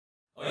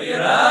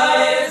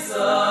Bez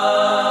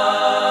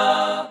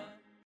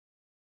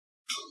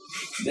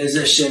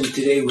Hashem,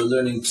 today we're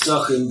learning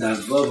Pesachim,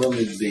 Vav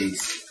Amid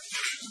Beis.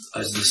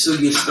 As the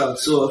sugya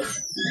starts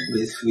off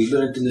with, we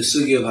learned in the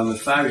sugya of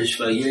Hamafarish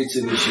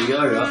Vayirtze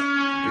V'Shiyara,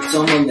 that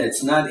someone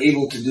that's not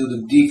able to do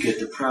the bdik at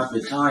the proper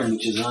time,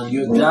 which is on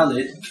Yud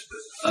Dalet,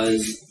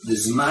 as the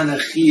Zman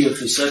Achiyah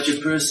for such a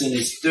person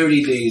is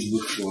 30 days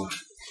before.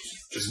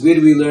 As where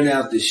do we learn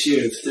out the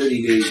shir of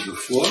 30 days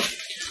before?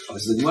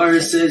 As the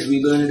Gemara says,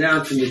 we learn it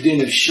out from the din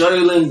of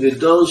Shoylin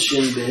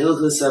V'Dolshin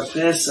B'Hilchas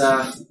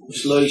HaPesach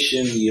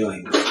Shloishim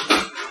Yoim.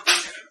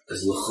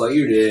 As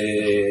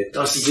L'chayre,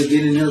 das is a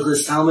din in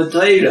Hilchas Talmud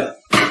Torah,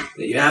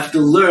 that you have to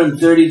learn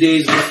 30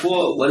 days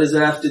before. What does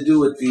it have to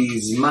do with the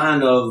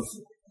Zman of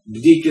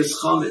B'dikas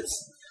Chometz?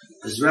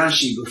 As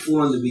Rashi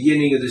before in the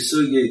beginning of the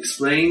Sugya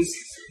explains,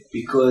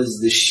 because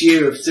the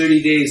shir of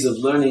 30 days of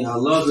learning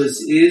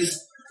halachas is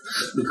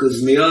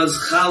because Me'az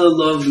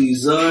Chalalov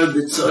Lizar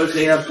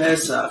B'Tzorchei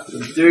HaPesach.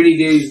 From 30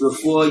 days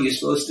before, you're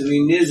supposed to be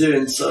Nizar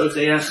and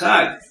Tzorchei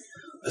HaChag.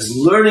 As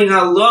learning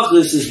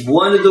halachas is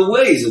one of the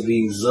ways of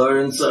being Zar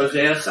and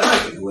Tzorchei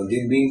HaChag, and one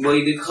thing being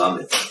Boidik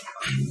Chometz.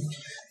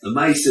 The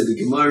Maisa, the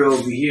Gemara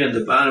over here at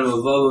the bottom of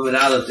Vav Amid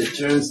Aleph, that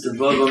turns to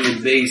Vav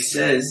Amid Beis,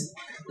 says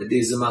that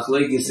there's a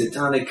machlokes at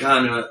Tanna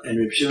Kana and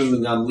Reb Shimon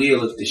ben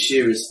Gamliel if the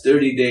shir is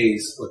 30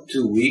 days or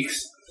 2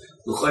 weeks.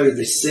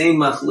 The same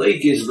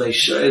machlokes by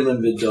Shoyl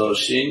and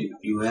B'Dolshin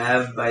you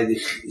have by the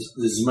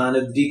Zman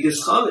of B'dikas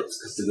Chometz,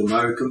 because the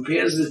Gemara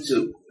compares the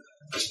two.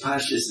 As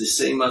Pasha is the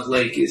same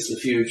machlokes.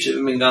 If you're Reb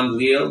Shimon ben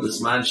Gamliel, the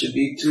Zman should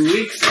be 2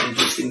 weeks.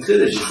 Interesting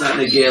chiddush. It's not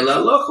Negei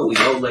L'Halacha. We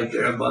hold like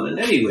they're Rabbanan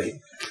anyway,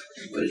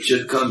 but it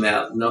should come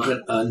out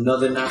another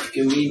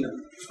nafkamina.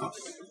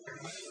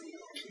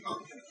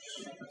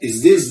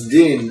 Is this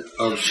din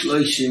of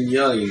Shloishim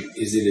Yoim,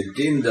 is it a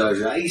din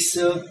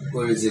d'Oraisa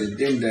or is it a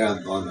din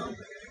d'Rabbanan?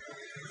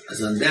 As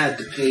on that,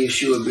 the Pei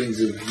Yeshua brings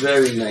a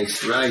very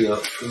nice raya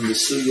from the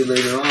sugya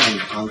later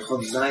on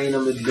Chav Zayin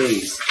Amid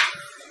Beis.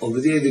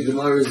 Over there, the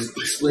Gemara is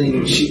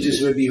explaining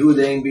Shitas Rabbi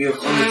Yehuda Ein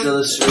B'Yochometz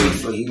El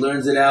Sreifa. He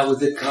learns it out with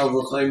the Kal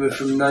V'Chomer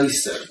from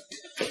Neisser.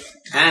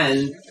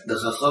 And the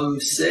Chacham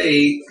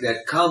say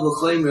that Kal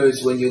V'Chomer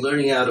is when you're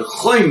learning out a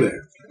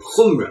Chomer,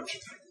 Chumrah.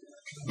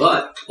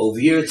 But over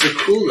here it's a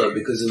kula,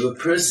 because if a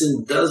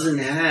person doesn't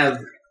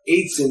have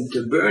eitzim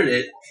to burn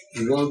it,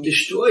 he won't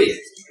destroy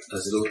it,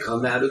 as it'll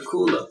come out of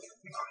kula.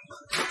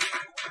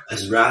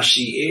 As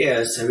Rashi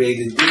asks, Harei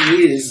the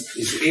din is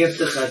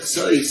after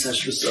Chatzos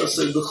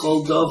hashbasosai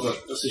b'chol davar.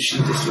 That's a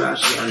shittas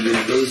Rashi on the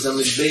Beis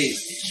Amid Beis.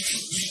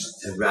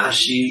 And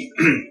Rashi,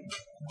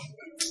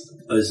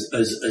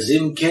 as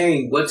Im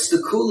Kain, what's the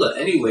kula?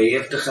 Anyway,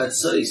 after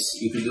Chatzos,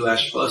 you can do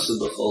hashbasa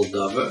b'chol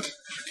davar.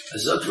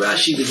 As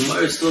Rashi, the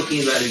Gemara is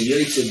talking about a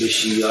Yotze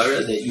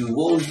B'Shiyara, that you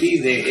won't be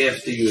there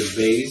after your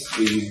base,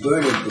 where you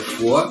burn it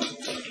before,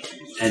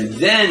 and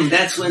then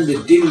that's when the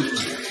din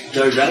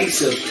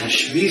d'Oraisa of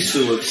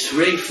Tashbisu of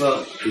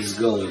Sreifa is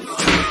going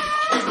on.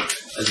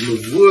 As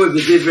Mavur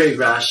B'Divrei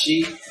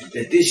Rashi,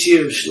 that this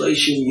year of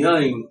Shloishim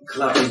Yoim,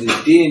 clapping the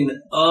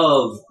din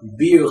of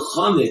Bir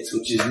Chometz,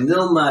 which is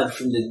nilmad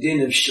from the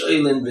din of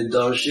Shoylin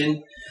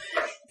V'Dolshin,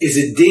 is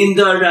a din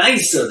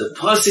d'Oraisa. The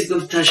pasuk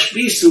of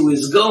Tashbisu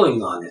is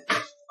going on it.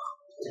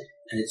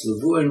 And it's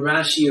Mavur and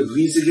Rashi of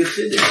Riza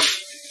Gechidish.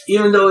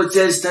 Even though it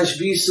says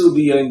Tashbisu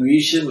b'Yom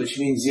Rishon, which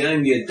means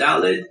Yom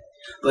Yadalid,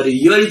 but a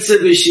Yotze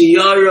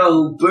B'Shiyara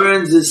who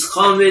burns his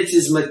Chometz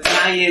is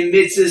Matayim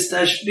Mitzvahs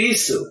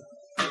Tashbisu.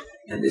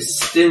 And this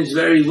stems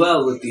very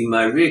well with the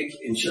Marik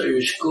in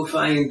Shorish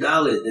Kufayin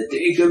Dalid, that the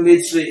Ikar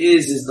Mitzvah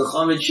is the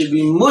Chometz should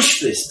be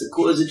mushbis, the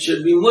cause it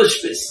should be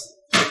mushbis.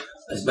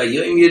 As by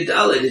Yom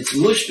Yadalit, it's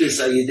mushbis,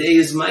 ayidei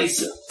is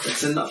maisa.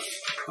 That's enough.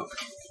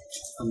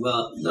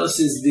 Well, this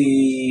is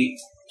the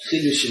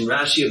chiddush in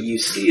Rashi of you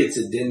see it's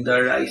a din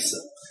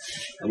d'Oraisa.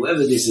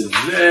 However, there's a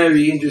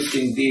very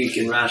interesting dik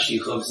in Rashi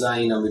Chav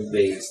Zayin Amid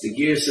Beis. The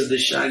gears of the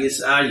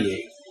Shagis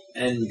Aryeh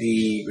and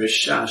the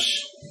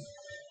Reshash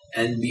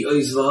and the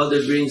Oiz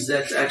V'Hoda brings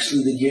that's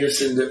actually the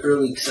gears in the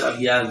early Ksav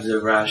Yavz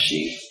of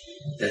Rashi,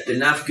 that the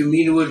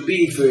nafkamina would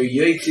be for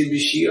Yotze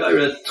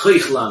B'Shiyara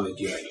Toich Lamed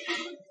Yoim.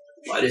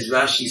 Why does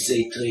Rashi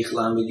say Toich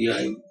Lamed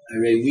Yoim?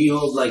 We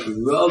hold like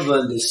Rava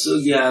and the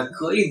Sugya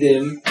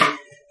Koidim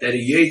that a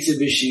Yotze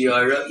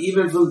B'Shiyara,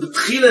 even from the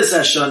Tchilas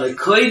Hashana,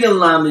 Koidim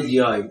Lamed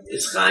Yoim,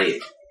 is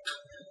Chayiv.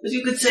 But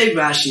you could say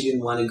Rashi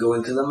didn't want to go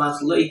into the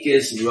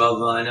Machlokes,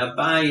 Rava and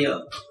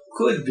Abaya.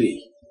 Could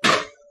be.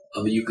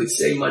 But you could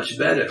say much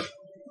better.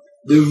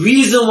 The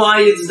reason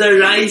why it's the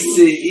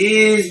Raisa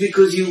is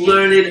because you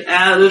learn it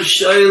out of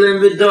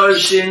Shoylin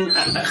V'Dolshin,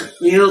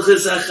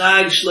 Hilchas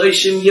Achag,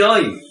 Shloishim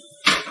Yoim.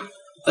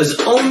 As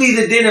only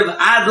the din of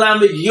Ad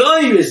Lamed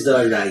Yoim is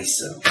the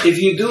Raisa. If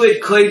you do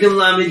it Koidim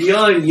Lamed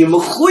Yoim, you're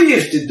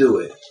mechuyev to do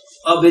it.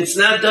 But it's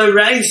not the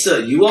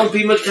Raisa. You won't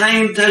be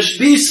Makayim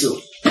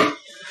Tashbisu.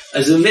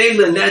 As a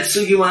Mela, and that's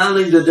who you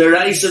handling the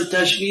Raisa of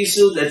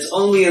Tashbisu, that's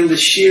only in the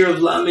shir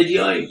of Lamed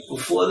Yoim.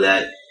 Before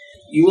that,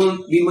 you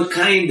won't be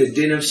Makayim the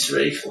din of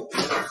Sreifa.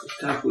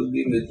 that would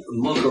be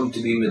Mokum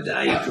to be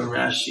Medayik from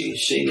Rashi,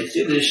 Shein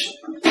Chiddush,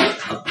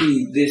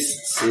 Api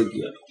this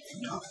Sugya.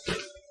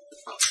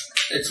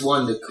 That's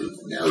one Nakud.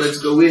 Now let's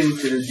go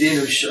into the din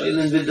of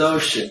Shoylin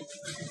V'Darshan.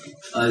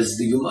 As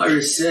the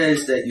Gemara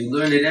says that you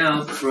learn it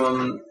out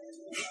from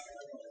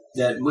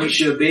that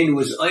Moshe Rabbeinu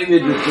was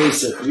Oimed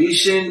b'Pesach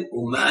Rishon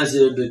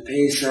u'Mazer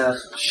b'Pesach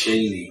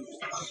Sheni.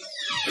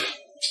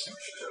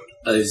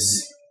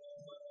 As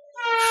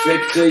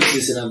Frek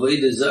Toises and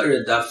Avodah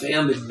Zarah Daf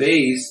Amid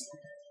Beis,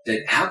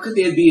 that how could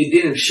there be a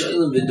din of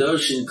Shoylin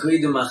V'Darshan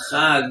Koydem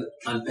Achag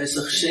on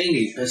Pesach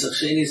Sheni? Pesach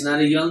Sheni is not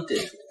a Yontif.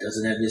 It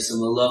doesn't have Nisam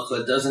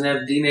Malacha. It doesn't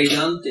have Dinei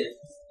Yontif.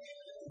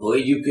 Boy,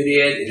 you could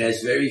add, it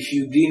has very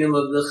few dinim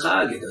of the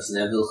Chag. It doesn't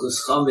have Ilchus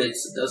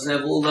Chametz. It doesn't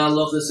have all the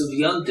halachas of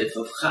Yontif,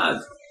 of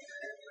Chag.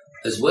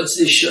 As what's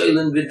the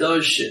Shoylin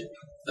V'Darshan?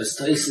 As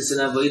Taisus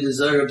and Avodah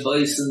Zarah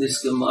Bais in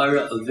this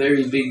Gemara, a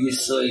very big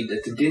yisoid,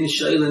 that the din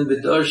Shoylin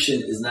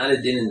V'Darshan is not a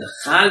din in the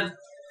Chag,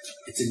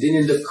 it's a din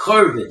in the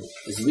Korban.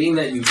 As being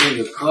that you bring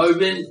a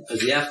Korban,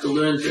 as you have to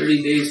learn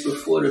 30 days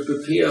before to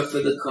prepare for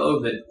the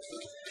Korban.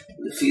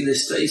 The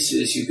Filas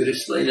Taisus, you could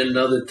explain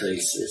another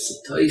Taisus.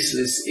 A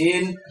Taisus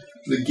in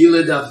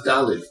Megillah Daf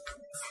Daled.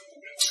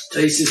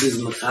 Taisus is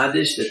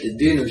Machadish that the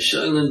din of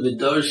Shoylin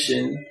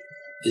V'Darshan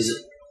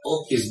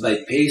is by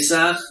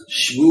Pesach,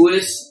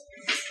 Shavuos,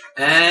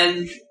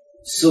 and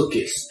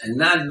Sukkot, and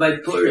not by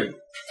Purim.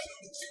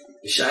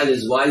 The Shaila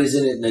is, why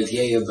isn't it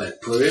Nageya by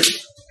Purim?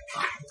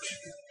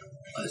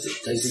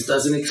 Taisus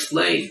doesn't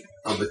explain.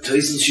 But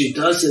Taisus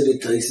Shitasa, the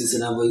Taisus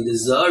and Avodah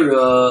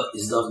Zarah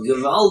is doch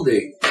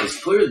Gevaldik. It's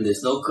Purim,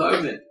 there's no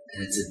Korban.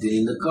 And it's a din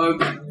in the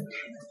Korban.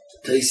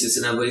 Taisus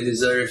and Avodah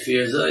Zarah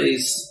fears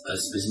ice,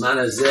 as Bisman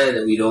Hazeh,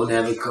 that we don't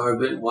have a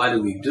Korban. Why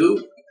do we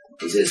do?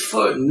 He says,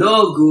 for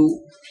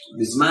Nogu,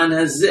 Bisman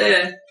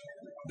Hazeh,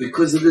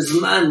 because of the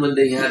Zman when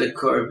they had a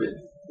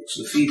Korban. Which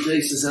the Fi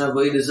Taisus and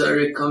Avodah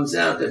Zarah comes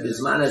out that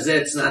Bisman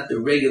Hazeh, it's not the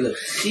regular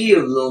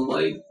Chiyuv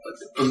Lomay,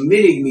 but a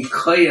minig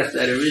Mikoyach,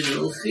 that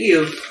original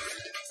Chiyuv,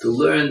 to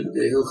learn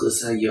the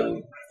Hilchos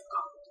HaYom.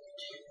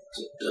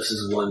 So this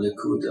is one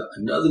Nakuda.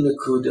 Another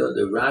Nakuda,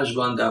 the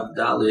Rajban Daf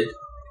Daled,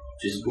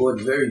 which is brought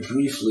very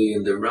briefly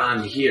in the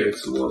Ran here.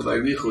 It's more by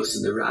Richos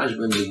in the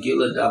Rajban,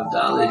 Megillah Daf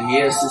Daled. He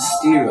has a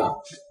stira.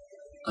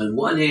 On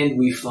one hand,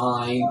 we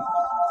find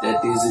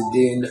that there's a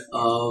din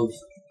of.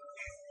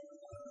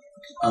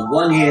 On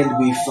one hand,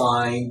 we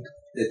find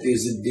that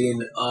there's a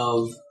din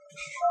of.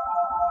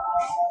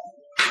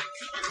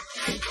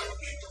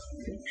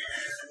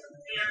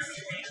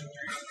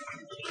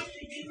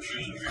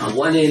 On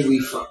one hand, we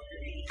find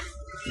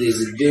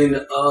there's a din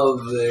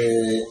of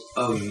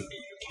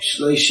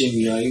Shloshim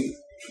Yom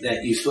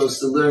that you're supposed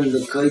to learn the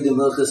Koydem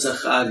Hilchos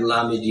Achag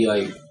Lamed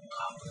Yom.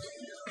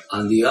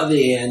 On the other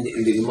hand,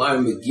 in the Gemara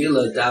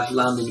Megillah Daf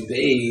Lamed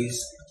Beis,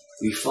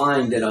 we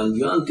find that on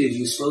Yontif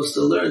you're supposed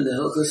to learn the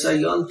Hilchos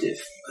HaYontif.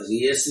 As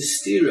he has the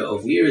stira.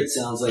 Over here it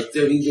sounds like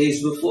 30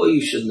 days before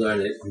you should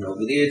learn it, and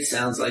over there it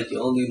sounds like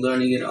you're only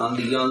learning it on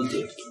the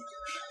Yontif.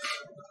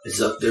 It's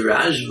up to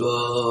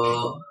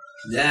Rashba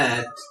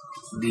that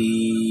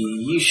the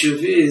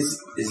Yishuv is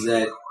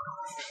that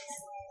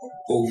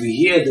over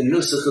here the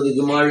Nusach of the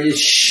Gemara is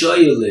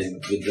Shoylin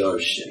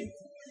V'Darshan.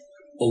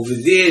 Over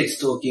there it's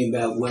talking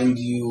about when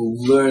do you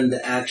learn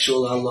the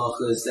actual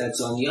halachas,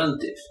 that's on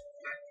Yontif.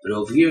 But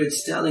over here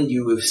it's telling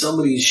you if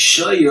somebody is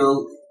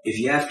Shoyl, if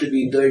you have to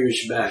be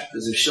Dirish back.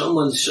 Because if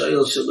someone's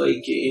Shoyl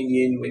Shaloike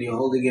Indian, when you're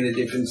holding in a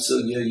different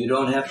sugya, you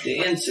don't have to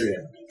answer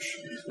him.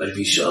 But if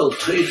you show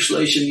Treif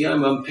Shloshim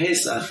Yom on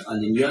Pesach, on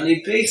the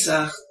Yoni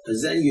Pesach,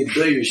 then you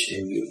Dirish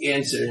him, you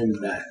answer him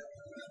back.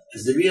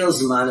 As the real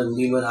Zman of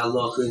Limud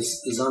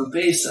Halachos is on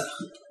Pesach.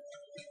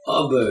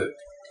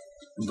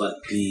 But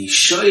the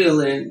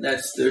Shoylin,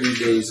 that's 30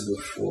 days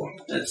before.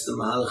 That's the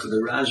Mahalach of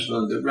the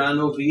Rashban. The Ran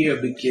over here,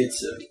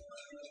 Bekitzer.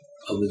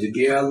 But the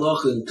Bir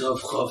Halacha in Tov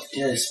Chof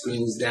Tes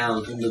brings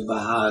down from the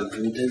Bahag,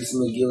 from Tes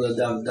Megillah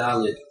Dav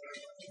Dalet.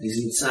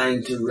 He's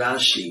inside to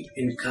Rashi,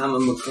 in Kama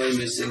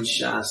Makoimis, in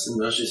Shas, in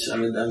Rosh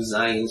Hashanah Dav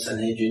Zayin,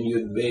 Sanhedrin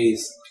Yud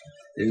Beis.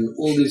 In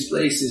all these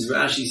places,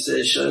 Rashi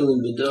says,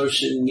 Shoylin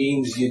V'Darshan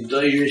means you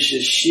doirish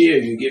a shir,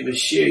 you give a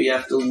shir, you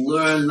have to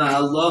learn the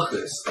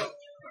halachas.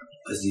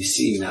 As you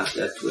see, not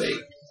that way.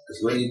 As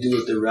what do you do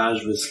with the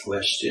Rashba's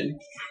question?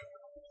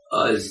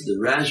 As the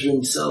Rashba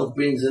himself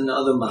brings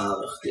another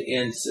mahalach to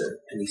answer,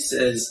 and he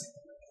says,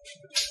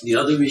 the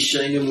other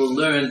Rishonim will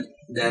learn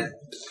that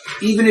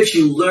even if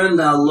you learn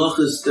the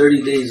halachas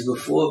 30 days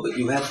before, but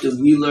you have to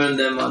relearn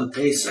them on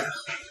Pesach.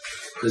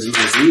 Because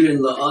Mazirin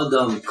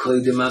la'adam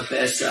koydem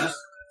Pesach,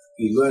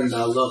 you learn the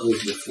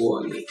halachas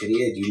before, and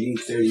you need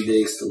 30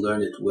 days to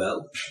learn it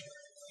well.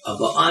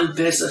 But on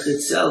Pesach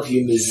itself,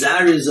 you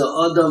mezariz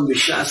ha'adam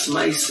b'shas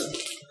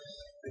ma'isa.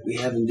 We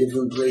have in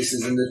different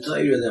places in the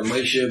Torah that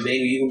Moshe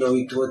Rabbeinu, even though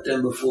he taught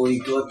them before, he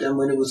taught them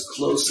when it was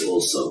close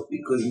also.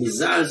 Because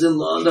mezariz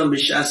la'adam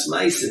b'shas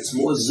ma'isa, it's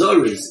more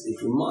zoriz.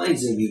 It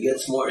reminds him, he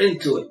gets more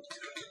into it.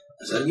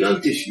 As on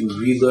Yontif, you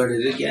relearn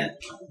it again.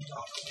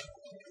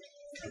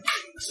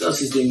 So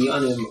this is the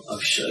Inyanim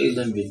of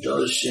Shoylin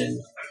V'Darshan.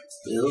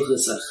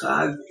 Be'ilchas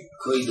achag,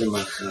 koydem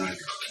achag.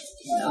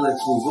 Now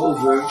let's move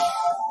over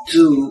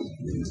to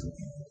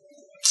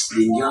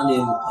the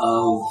inyanim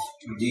of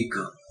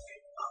Dika.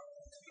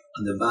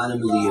 On the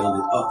bottom of the Yom,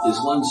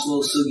 there's one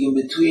small sugi in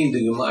between.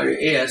 The Gemara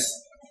asks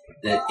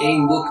that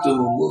Ein Muktam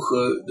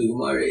Umucha. The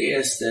Gemara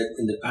asks that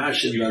in the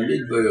Parsha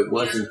Bamidbar it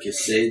wasn't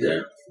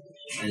Keseder,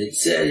 and it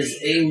says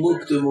Ein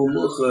Muktam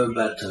Umucha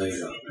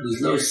B'Torah.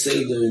 There's no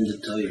Seder in the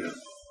Torah.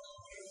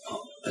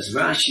 As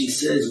Rashi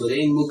says, what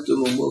Ein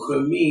Muktam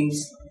Umucha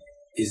means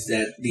is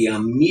that the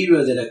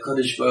Amira that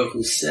HaKadosh Baruch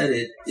Hu said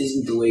it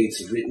isn't the way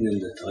it's written in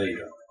the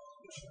Torah.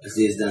 As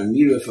there's the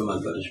Amira from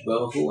HaKadosh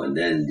Baruch Hu, and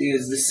then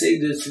there's the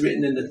Seder that's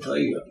written in the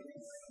Torah.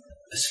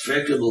 As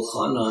Frekler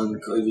B'Chanan,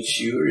 Koivit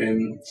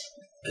Shiurim,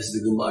 as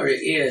the Gemara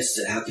asks,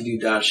 how could you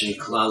darshan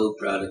Klal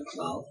U'Prad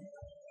Klal?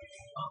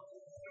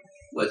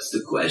 What's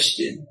the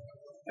question?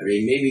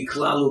 Maybe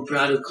Klal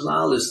U'Prad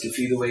Klal is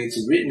Kefi the way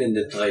it's written in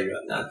the Torah,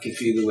 not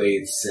Kefi the way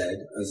it's said.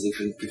 As if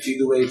Kefi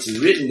the way it's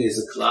written is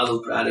a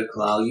Klal U'Prad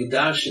Klal, you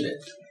darshan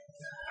it.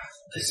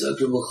 As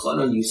Frekler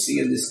B'Chanan, you see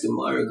in this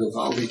Gemara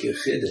Gavaldik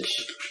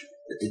Chiddush,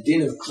 that the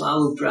din of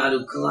Klal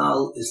U'Prad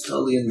Klal is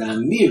totally in the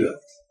Amira,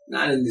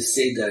 not in the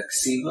Seder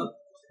Ksiva.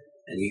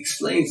 And he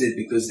explains it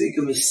because the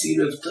Ikam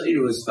of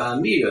Torah is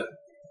Ba'amira.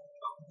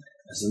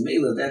 As a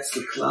Mela, that's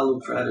the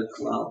Klal U'Prad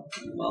Klal.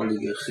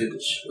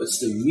 What's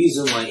the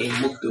reason why Ein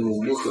Muktam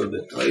Umucha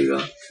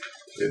B'Torah?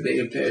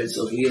 Rebbeinu Peretz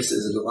Oviyah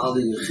says that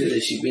Gavaldik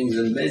Chiddush, he brings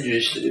a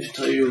medrash that if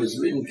Torah was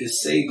written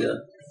Keseda,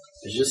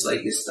 it's just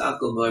like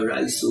Istako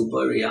Baraisu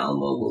Bari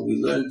Alma, when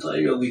we learn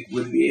Torah, we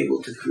would be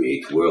able to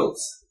create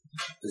worlds.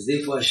 Because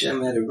therefore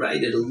Hashem had to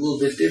write it a little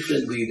bit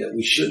differently, that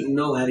we shouldn't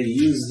know how to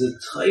use the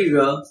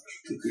Torah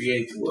to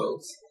create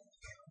worlds.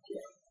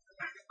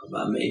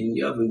 About Me'in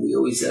Yavim, we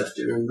always have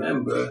to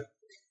remember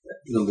that,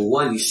 number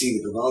one, you see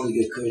the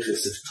Gavaldige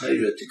Koiches of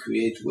Torah to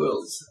create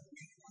worlds.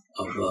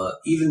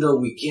 Even though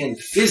we can't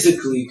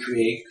physically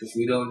create, because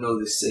we don't know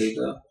the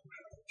Seder,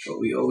 but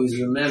we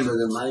always remember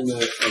the Maimer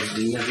of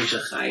the Nefesh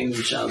HaChaim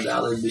and Shal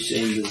Daled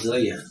B'Shem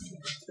B'Zoyah.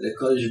 The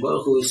Kodesh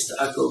Baruch Hu is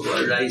Ta'akol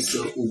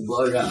Ba'araisa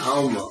U'Bara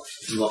Alma.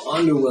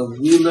 When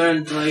we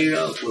learn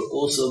Torah, we're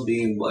also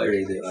being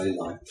Bari the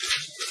Olam.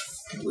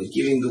 We're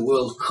giving the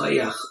world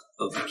Koyach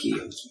of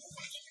Kiyam.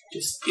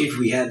 Just if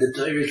we had the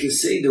Torah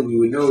Keseda, we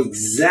would know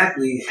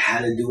exactly how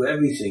to do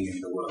everything in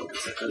the world.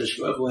 The Kodesh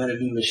Baruch Hu had to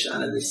be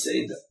Mashana the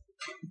Seder.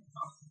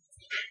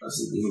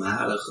 That's the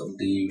Mahalach of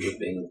the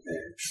Rabbeinu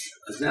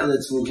Peretz. Now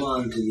let's move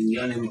on to the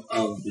Yanim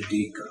of the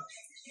Dika.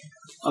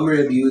 Amar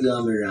Rabbi Yehuda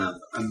Amar Rav,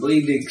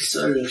 Aboidik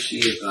Sarach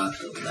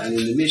Shiavato. And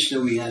in the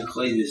Mishnah we had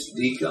Chodesh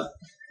Dika,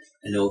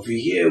 and over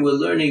here we're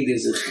learning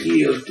there's a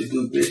chiyuv to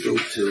do bittul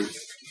too.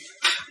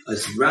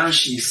 As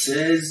Rashi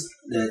says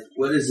that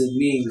what does it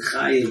mean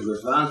chayav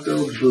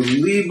levato?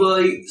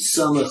 B'liboy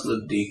samach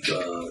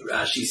lebdika.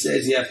 Rashi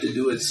says you have to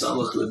do it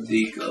samach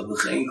lebdika.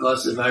 V'chein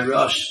kosev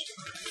harosh.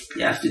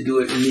 You have to do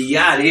it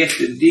miyad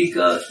after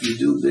dika. You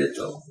do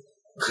bittul.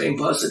 V'chein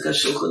pasuk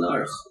haShulchan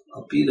Aruch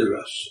al pi the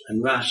Rosh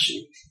and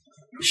Rashi.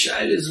 The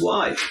shaila is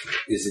why.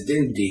 There's a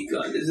din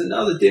dika and there's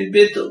another din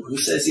bittul who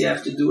says you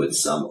have to do it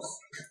samach.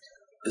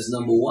 As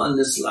number one,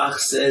 the Slach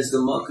says the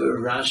Makar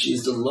of Rashi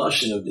is the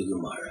Lashon of the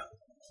Gemara.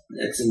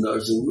 That's in the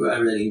Arzur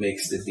already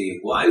makes the deal.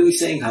 Why are we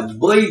saying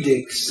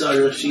Haboidik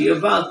Sarach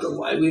Shiavato?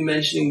 Why are we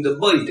mentioning the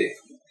Boidik?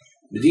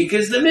 B'dika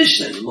is the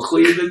mission.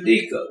 M'chuyev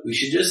b'dika. We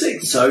should just say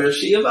Sarach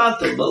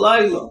Shiavato,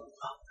 Balayla.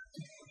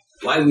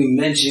 Why are we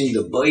mentioning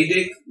the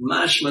Boidik?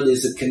 Mashma,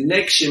 there's a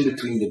connection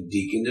between the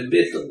B'dika and the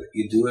Bittul.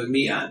 You do it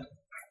miyad.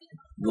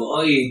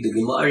 The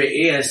Gemara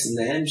asks in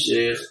the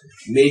Hemshech,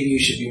 maybe you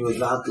should be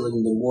mevatel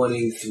in the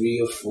morning 3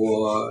 or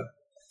 4.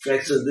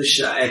 Freks of the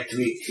Shai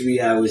 3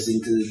 hours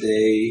into the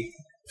day.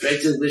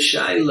 Freks of the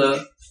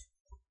Shaila.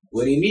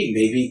 What do you mean?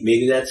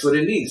 Maybe that's what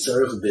it means.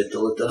 Sarach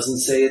bittul. It doesn't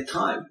say a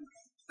time.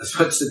 That's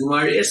what's the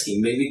Gemara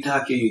asking. Maybe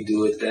Taka you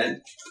do it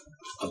then.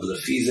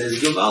 Ablafiza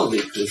is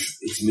Gavaldi because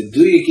it's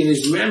meduyik in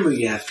his memory.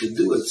 You have to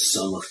do it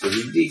samach to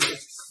the dika.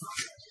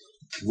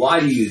 Why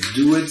do you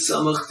do it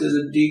samach to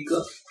the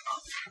dika?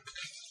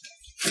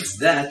 It's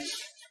that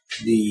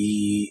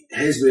the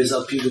Hezbollah is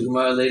up to the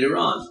Gemara later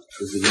on.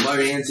 Because the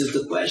Gemara answers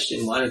the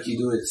question, why don't you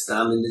do it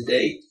stam in the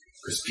day?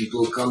 Because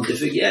people will come to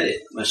forget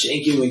it.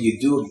 Mashenkin, when you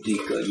do a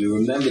bdika, you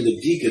remember the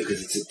bdika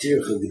because it's a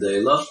tircha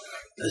g'dayla.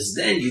 As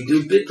then you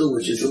do bittul,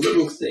 which is a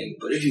little thing.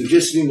 But if you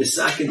just be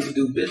misakin to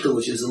do bittul,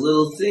 which is a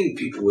little thing,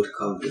 people would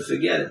come to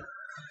forget it.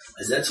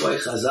 As that's why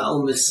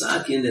Chazal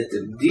misakin that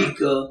the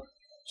bdika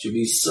should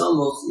be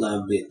samuch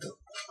la bittul.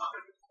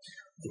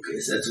 Okay,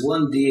 so that's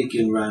one diak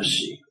in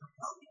Rashi.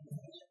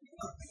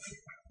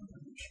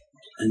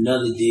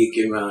 Another diak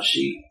in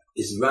Rashi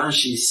is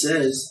Rashi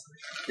says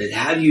that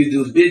how do you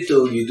do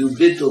bittul? You do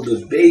bittul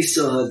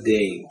bebeisa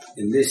hadein,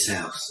 in this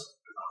house.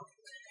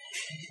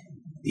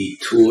 The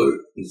Tur,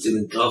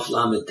 in Tov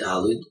Lamed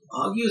Daled,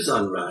 argues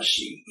on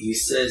Rashi. He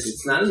says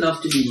it's not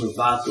enough to be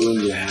mevatel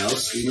in your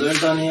house. We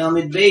learned on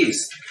Hamid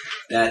Beis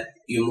that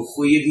you're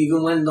mechuyev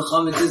even when the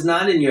chametz is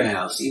not in your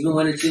house, even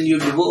when it's in your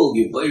gevul,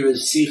 your boyra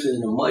is sicha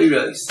and a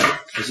moira,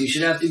 because you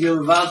should have to give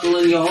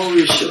mevatel in your whole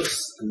rishus.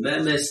 The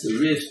memes, the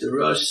rif, the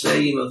rosh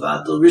say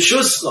mevatel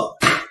rishuscha.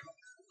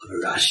 But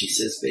Rashi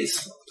says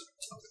basically,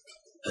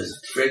 as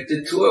break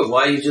the Torah,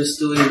 why are you just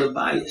doing the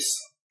bias?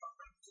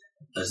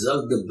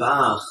 Azog the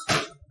Bach,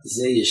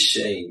 Zeh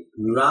Yeshem.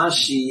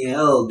 Rashi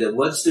held that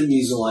what's the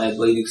reason why I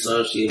played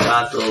Xarshi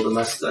Evatel, the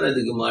Maskara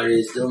the Gemara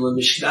is Dilma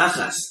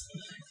Mishkachas.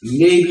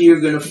 Maybe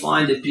you're going to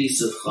find a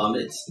piece of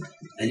chametz,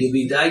 and you'll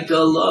be daikta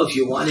Allah if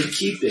you want to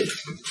keep it.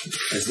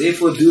 As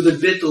therefore do the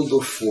bittul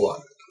before.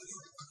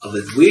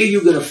 But where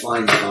you're going to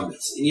find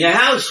chametz? In your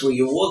house, where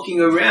you're walking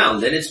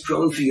around, then it's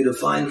prone for you to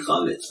find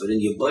chametz. But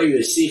in your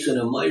bayra, sicha,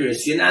 and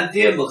mayras, you're not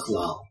there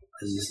b'chlal,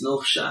 as there's no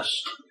chash.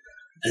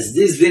 As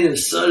this din of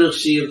sarach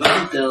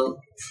she'yavantel,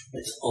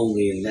 it's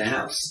only in the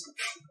house.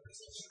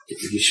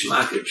 It's a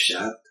gishmak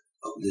pshat.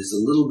 There's a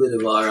little bit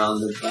of R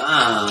on the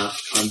Bach,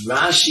 on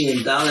Rashi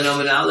and Dalet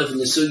Amid Aleph in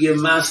the Sugi of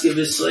Maske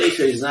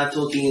V'Sleicher. He's not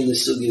talking in the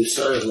Sugi of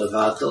Sarach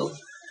Levatel.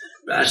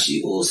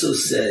 Rashi also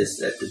says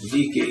that the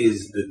Bika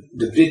is,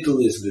 the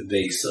Bittul is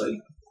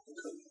B'Beisoi.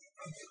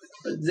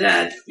 But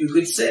that, you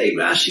could say,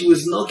 Rashi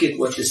was nokit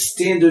what the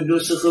standard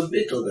Nusach of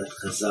Bittul that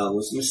Chazal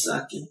was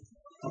Misakin.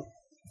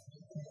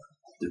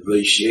 The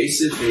Rosh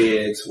Yosef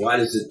adds, why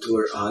does the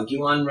Torah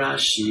argue on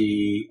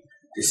Rashi?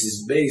 This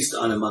is based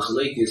on a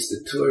machlekes,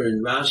 the Torah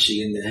and Rashi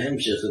in the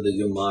Hemshech of the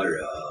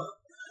Gemara.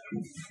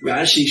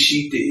 Rashi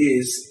Shita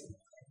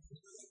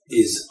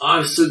is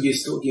our sugi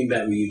is talking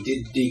about where you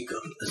did Dika.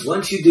 As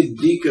once you did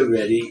Dika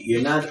already,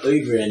 you're not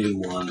over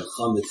anymore on the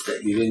chametz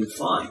that you didn't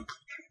find.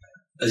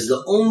 As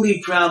the only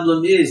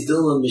problem is,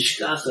 Dilma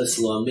Mishkachas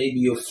law, maybe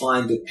you'll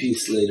find a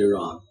piece later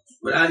on.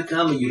 But Ad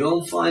Kama you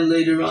don't find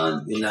later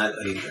on, you're not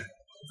over.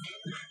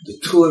 The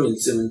Torah in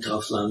Simon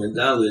Taflam and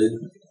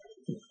Dalid,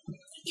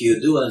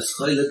 Kiyodua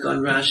Schailik on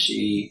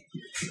Rashi,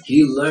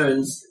 he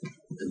learns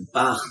the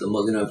Bach, the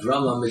Magen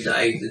Avraham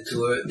Medayik, the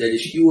Torah, that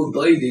if you were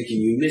Baidik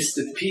and you missed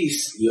a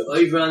piece, you're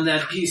over on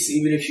that piece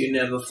even if you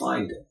never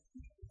find it.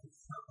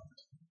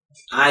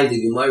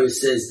 The Gemara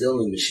says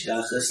Dilma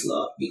Mishkachas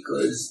La,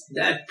 because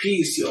that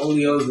piece you're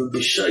only over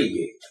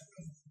B'Shayge.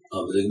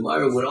 The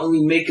Gemara would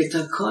only make a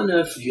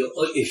takana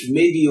if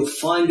maybe you'll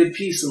find a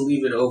piece and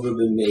leave it over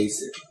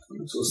B'Mezid.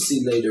 So we'll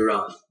see later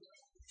on.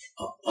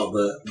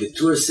 The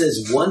Torah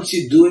says once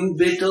you're doing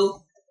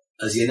bittul,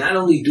 as you're not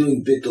only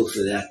doing bittul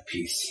for that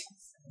piece,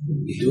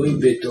 you're doing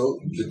bittul,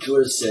 the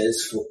Torah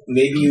says for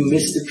maybe you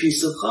missed a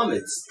piece of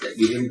chametz that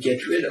you didn't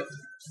get rid of.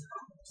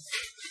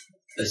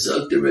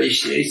 Azak the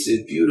Reish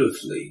said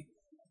beautifully.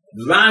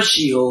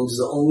 Rashi holds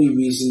the only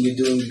reason you're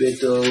doing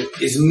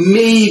bittul is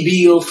maybe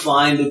you'll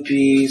find a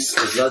piece.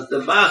 Azak the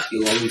Bach,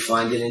 you'll only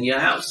find it in your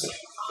house.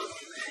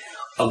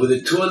 But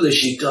the Torah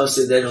Shita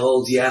said that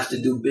holds you have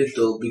to do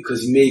bittul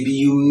because maybe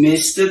you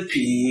missed a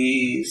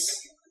piece.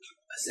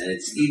 And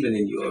it's even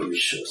in your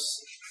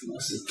rishus.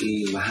 Must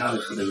be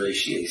mahalach the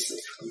Reish Yosef.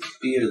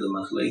 Beer the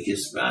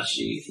machlekes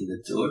Rashi in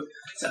the Torah.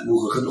 It's not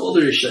muchach in all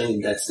the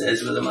Rishonim that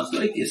says with the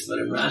machlekes, but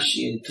in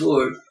Rashi and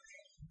Torah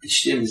it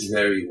stems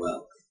very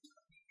well.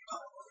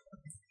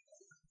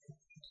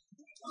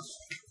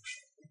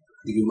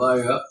 The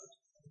Gemara.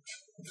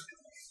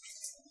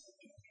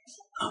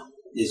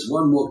 There's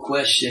one more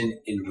question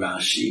in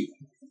Rashi.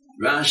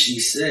 Rashi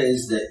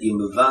says that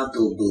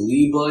Yimevatel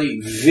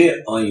beliboy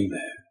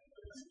ve'oimer.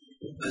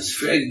 As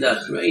Freg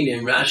Dachrein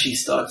and Rashi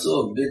starts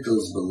off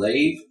Bittel's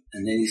believe,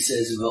 and then he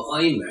says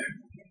ve'oimer.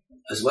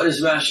 As what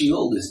does Rashi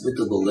hold? Is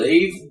Bittel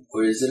believe,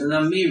 or is it an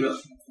Amira?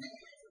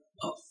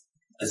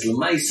 As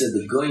Lamaisa,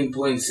 the Goyim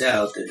points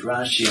out that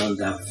Rashi on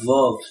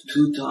Davov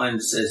 2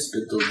 times says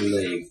Bittel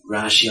believe.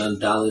 Rashi on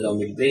Dalit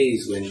Amid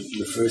Beis, when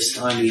the first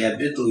time he had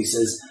Bittel, he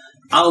says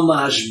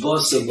Alma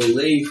Hashbosa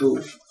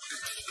Belevu.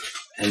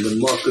 And the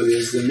Mocker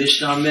is the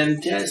Mishnah Mem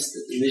test.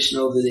 The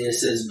Mishnah over there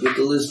says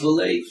Bittul is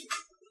Belev.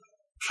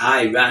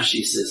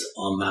 Rashi says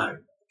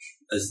Omar.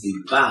 As the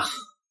Bach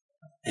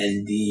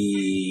and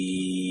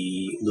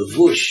the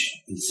Levush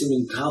in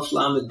Siman Kaf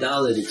Lamed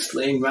Dalet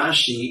explain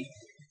Rashi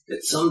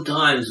that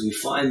sometimes we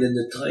find in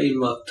the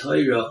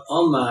Torah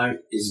Omar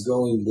is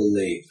going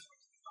Belev.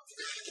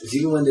 Because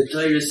even when the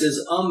Torah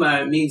says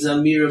Omar, it means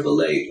Amira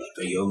Belev.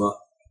 Like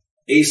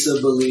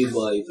Esa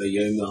Belibai,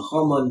 Vayoma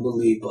Haman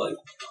Belibai.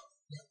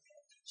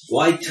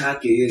 Why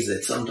Taka is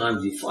that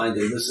sometimes you find a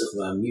Nusach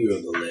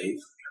V'Amira Belev?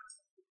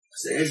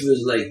 So Ezra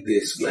is like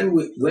this.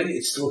 When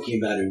it's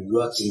talking about a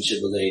Ratzin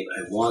Shebelev,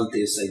 I want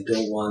this, I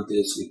don't want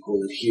this, we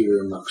call it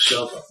Hira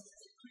Machshava.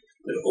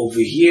 But over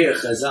here,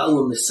 Chazal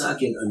were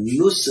Mesakin a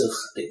Nusach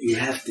that you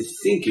have to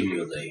think in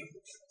your Lev.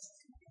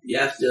 You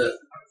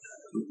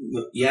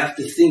have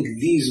to think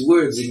these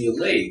words in your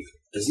Lev.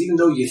 As even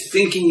though you're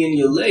thinking in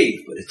your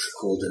leg, but it's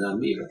called an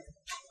Amira.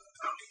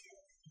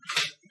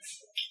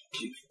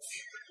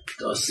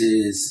 This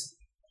is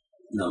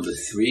number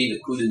 3, the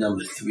Kuda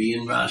number 3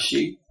 in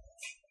Rashi.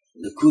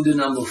 The Kuda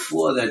number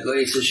 4, that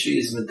Goyes Hashri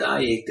is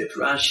Medayik, that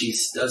Rashi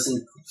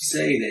doesn't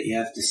say that you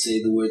have to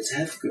say the words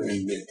Hefker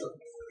in Bittul.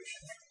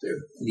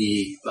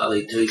 The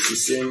Bali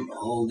Toysisim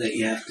hold that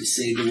you have to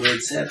say the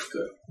words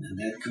Hefker. And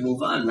that can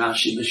move on.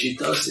 Rashi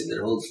B'Shitosim,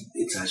 that holds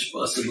it's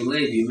Hashpasa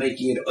B'Lev. You're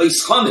making it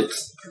Ois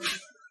Chometz.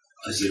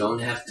 Because you don't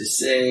have to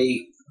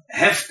say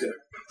Hefker.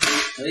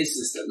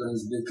 Toysis that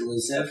learns Bittul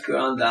is Hefker.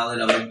 On Dalet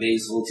Amud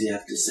Beis holds you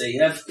have to say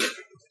Hefker.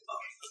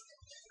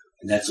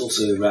 And that's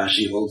also what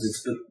Rashi holds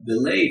it's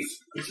B'Lev.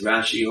 Because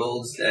Rashi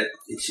holds that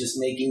it's just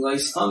making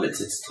Ois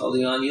Chometz. It's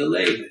totally on your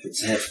Lev. If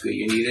it's Hefker,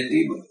 you need a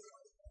Dibur.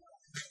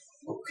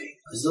 Okay.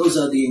 As those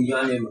are the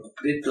Inyanim of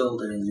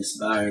Bittul and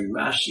Misbar and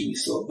Rashi, we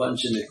saw a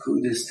bunch of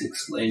Nekudas to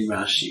explain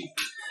Rashi.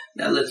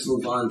 Now let's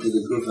move on to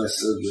the Guf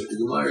HaSugya. The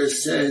Gemara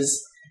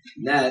says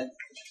that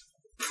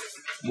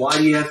why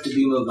do you have to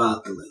be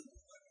Mavakalit?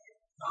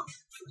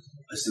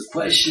 As the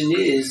question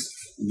is,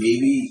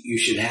 maybe you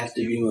should have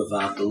to be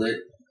Mavakalit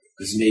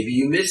because maybe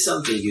you missed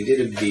something. You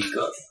did a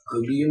Bdika.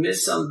 Could be you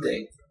missed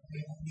something.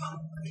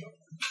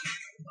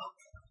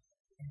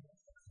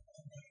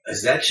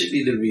 As that should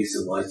be the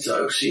reason why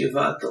Tzarech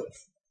She'avatel.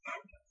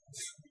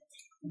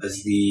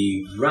 As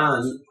the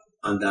Ran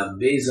on the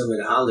Beis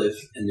Amud Aleph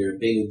and the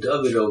Rabbeinu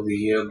David over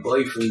here,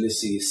 boy from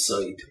this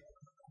side.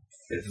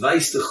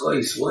 Advice to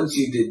Chois, once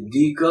you did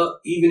Dika,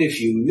 even if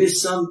you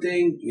miss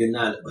something, you're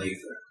not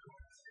over.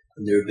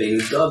 And the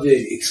Rabbeinu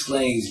David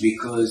explains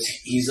because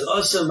he's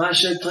also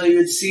Masha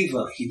Torah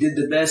Tziva. He did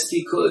the best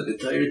he could. The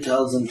Torah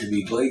tells him to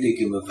be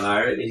Boidik and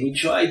Mavared, and he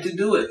tried to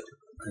do it.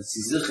 And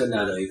Sizucha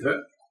not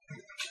over.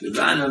 The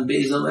Ran on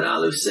Beis Amud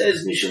Aleph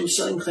says, Mishum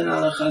Soimchen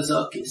ala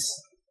Chazakis.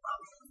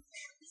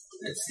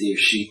 That's the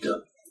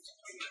Shita.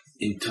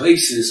 In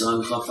Toysis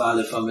on Chaf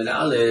Aleph Amud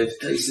Aleph,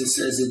 Toysis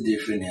says a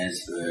different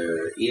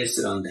hesper. He has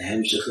it on the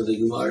Hemshech of the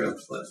Gemara,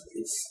 but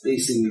it's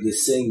basically the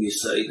same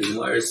Yisai the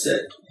Gemara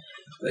said.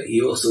 But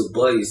he also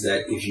buys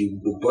that if you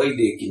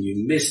boidik and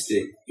you missed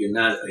it, you're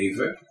not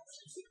over.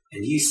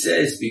 And he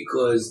says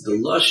because the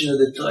Lashon of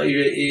the Torah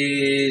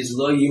is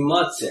Lo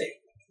Yimatze.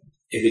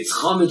 If it's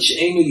Chametz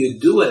She'enu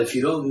Yedua, if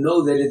you don't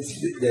know that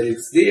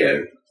it's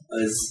there,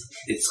 as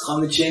it's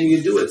Chametz She'enu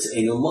Yedua, it's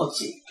Eino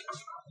Motzi.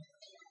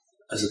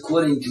 As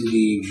according to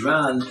the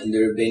Ran and the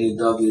Rabbeinu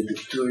David, the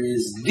Ptur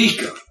is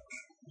Dika.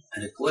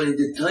 And according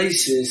to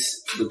Taisis,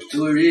 the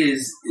Ptur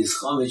is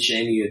Chametz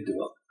She'enu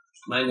Yedua.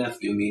 My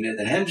nafkamina,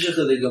 the Hemshech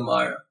of the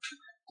Gemara.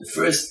 The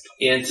first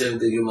answer of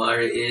the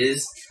Gemara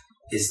is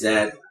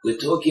that we're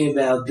talking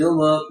about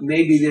Dilma,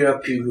 maybe there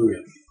are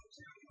Pirurim.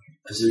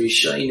 As the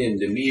Rishayim,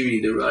 the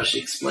Miri, the Rosh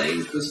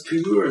explained, because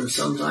Pirurim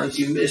sometimes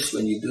you miss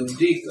when you do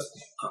Bdika.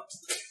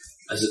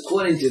 As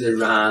according to the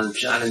Ran,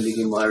 Pshat and the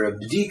Gemara,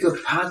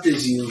 Bdika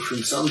patters you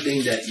from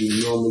something that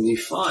you normally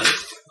find.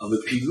 Of a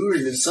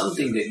Pirurim is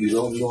something that you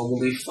don't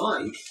normally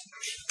find.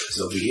 Because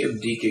over here,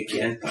 Bdika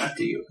can't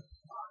patter you.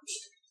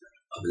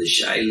 But the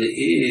Shaila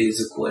is,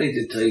 according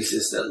to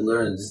Taisis that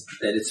learns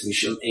that it's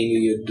Mishum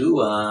Einu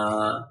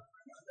Yodua,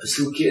 as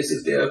who cares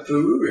if they are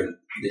Perurim?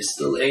 They're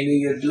still Einu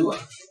Yodua.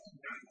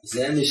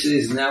 Zanish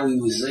is now we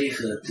was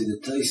Zeicha to the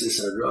Taisis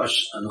Arosh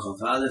on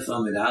Chav Aleph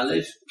Amud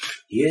Aleph.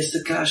 He has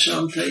the Kasha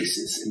on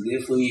Taisis, and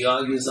therefore he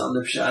argues on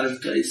the Pshat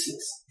of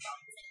Taisis.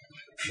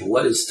 But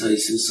what is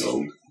Taisis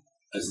hold?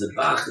 As the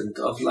Bach and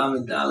Tov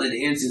Lamed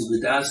Dalet answers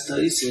with Das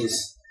Taisis,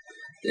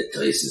 that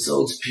Taisis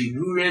holds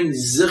Pirurim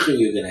Zicher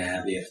you're going to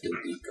have after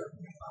Bdika.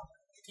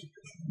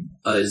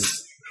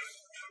 As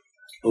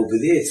over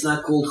there, it's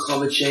not called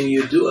Chametz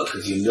She'enu Yedua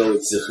because you know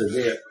it's Zicher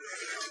there.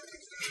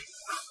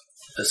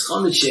 As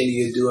Chametz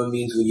She'enu Yedua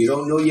means when you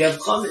don't know you have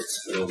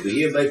Chametz. But over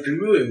here by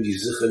Pirurim, you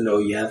Zicher know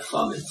you have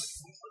Chametz.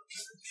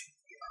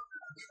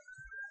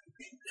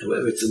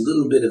 However, it's a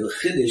little bit of a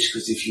chiddush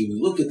because if you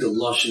look at the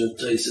Lashon of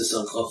Taisis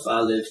on Chaf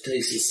Aleph,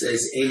 Taisis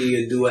says Einu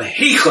Yedua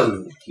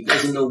Heichanu. He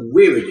doesn't know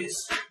where it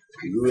is.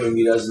 Pirurim,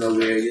 he doesn't know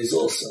where it is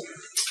also.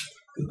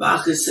 The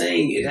Bach is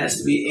saying it has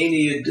to be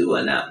Einu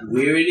Yedua, not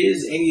where it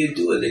is, Einu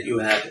Yedua that you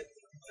have it.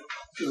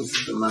 This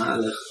is the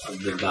Mahalach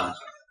of the Bach.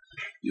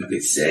 You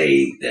could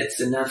say that's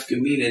the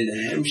Nafkamina and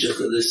the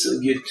Hemshech of the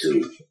Sugya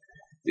too.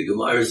 The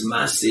Gemara is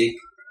Masik,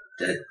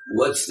 that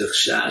what's the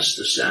Chash?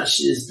 The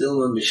Chash is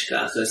Dilma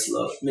Mishkachas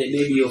Lo.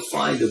 Maybe you'll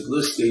find the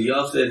Bluska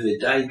Yofe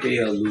V'Daite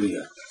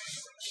Aluya.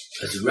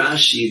 As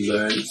Rashi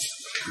learns,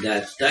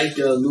 that Daite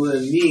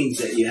Aluya means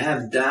that you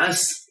have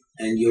Das,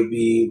 and you'll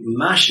be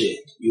mashit.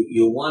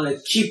 You'll want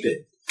to keep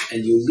it,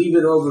 and you'll leave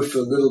it over for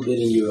a little bit,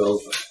 and you're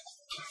over.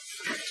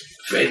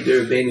 Fred the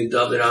Rabbeinu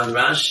David on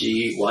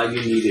Rashi, why do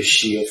you need a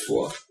Shia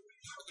for?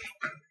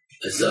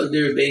 Azog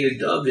the Rabbeinu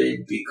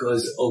David,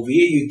 because over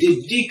here you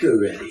did Dika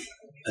already.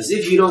 As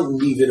if you don't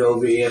leave it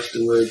over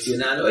afterwards, you're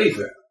not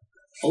over.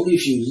 Only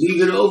if you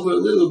leave it over a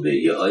little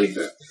bit, you're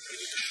over.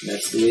 And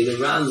that's the way the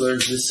Ran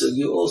learns the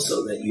Sugya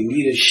also, that you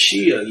need a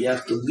Shia. You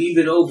have to leave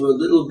it over a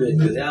little bit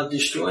without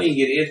destroying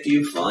it after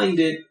you find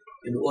it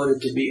in order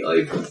to be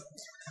over.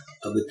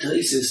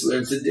 Abataisis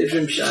learns a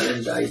different Pshat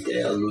in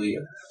Daite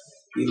Aluya.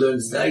 He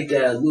learns Daite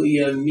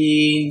Aluya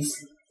means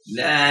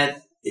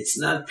that it's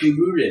not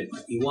Pirurim.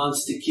 He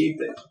wants to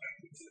keep it.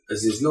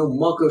 Because there's no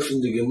Makkah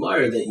from the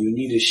Gemara that you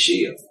need a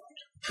Shia.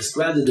 As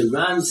rather the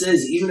Ran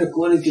says, even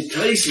according to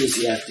Taisis,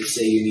 you have to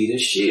say you need a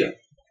Shia.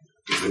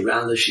 It's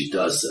around the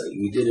Shitasa.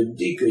 You did a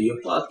bdika,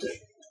 you're potter.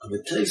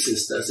 But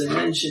Taisus doesn't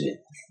mention it.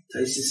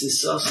 Taisus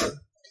is Sasa.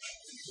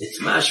 It's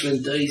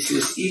Mashman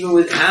Taisus, even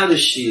without a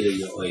Shia,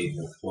 you're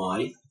over.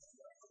 Why?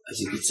 As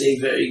you could say,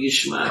 very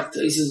Gishmak.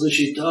 Taisus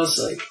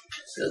L'Shitasa.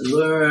 That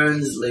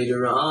learns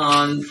later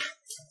on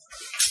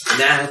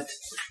that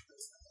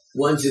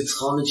once it's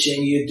Chomet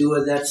Sheni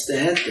Yedua, that's the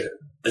Heter.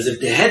 As if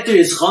the Heter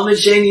is Chomet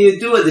Sheni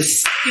Yedua, the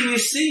second you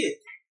see it,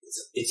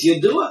 it's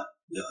Yedua.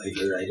 You're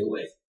over right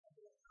away.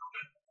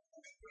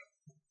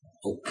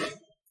 Okay.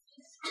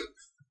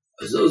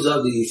 As those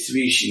are the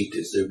three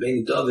shittas, the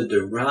Rabbeinu David,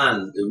 the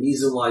Ran, the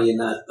reason why you're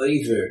not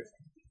over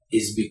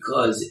is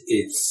because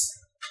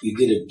you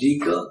did a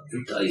bdika,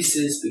 and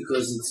Taisis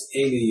because it's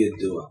Einu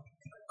Yedua.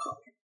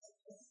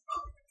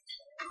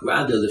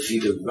 Rather, the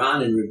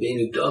Ran and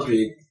Rabbeinu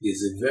David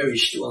is a very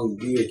strong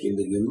diak in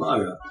the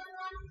Gemara.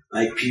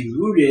 By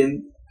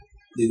Pirurim,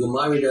 the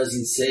Gemara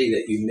doesn't say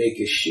that you make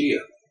a Shia.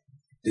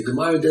 The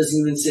Gemara doesn't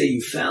even say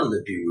you found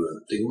the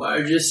Pirurim. The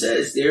Gemara just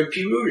says they're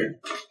Pirurim.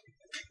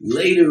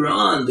 Later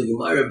on, the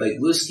Gemara by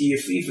Gluski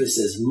Yefifa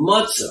says,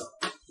 Motza,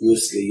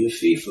 Gluski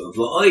Yefifa,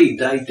 V'oi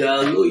Daita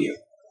Aluya.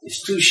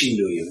 It's two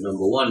Shinuyim.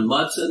 Number one,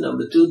 Matzah.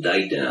 Number two,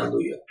 Daita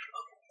Aluya.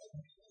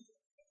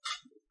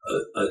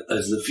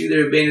 As the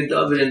Fidder Rabbeinu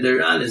David and the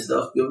Ran is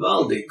Doch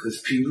Gevaldi,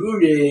 because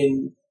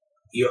Pirurim,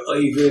 you're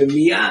over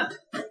miyad,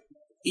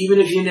 even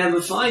if you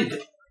never find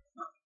it.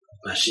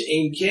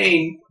 Masha'en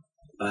came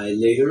by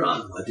later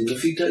on. What in the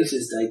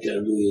Fitaisis, Daita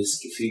Aluya is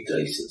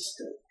Fitaisis.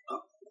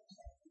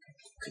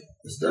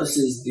 Thus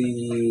is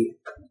these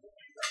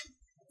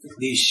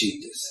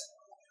shittas.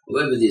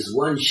 However, there's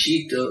one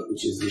shitta,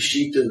 which is the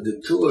shitta of the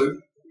Tur,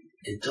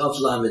 in Tov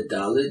Lamed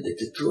Daled, that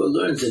the Tur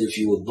learns that if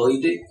you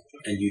avoid it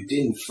and you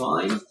didn't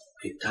find,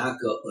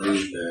 Pitaka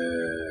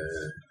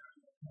Oiver.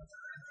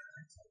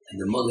 And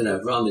the Magen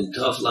Avram in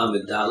Tov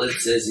Lamed Daled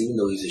says, even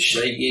though he's a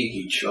shaygig,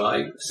 he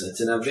tried, so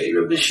it's an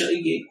Aveira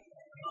b'shaygig.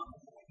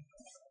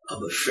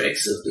 Aber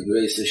Frex of the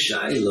grace of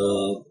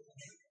Shiloh,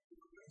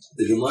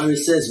 the Gemara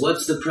says,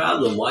 what's the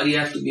problem? Why do you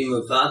have to be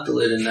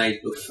mevatel it a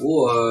night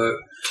before?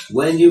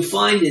 When you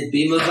find it,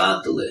 be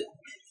mevatel it.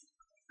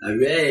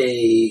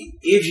 Hooray!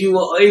 If you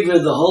were over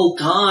the whole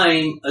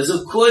time, as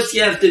of course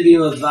you have to be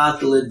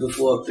mevatel it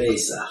before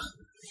Pesach.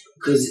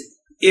 Because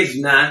if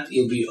not,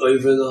 you'll be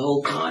over the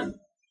whole time.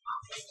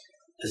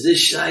 As this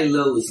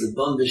Shiloh was the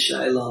Bamba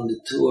Shiloh on the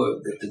tour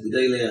that the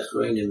Gedolei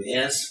Achronim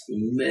asked for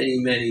many,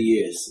 many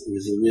years. It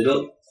was a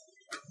riddle.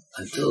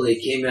 Until they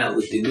came out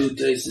with the new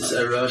Taisus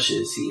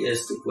HaRashis, he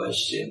asked the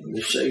question.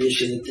 The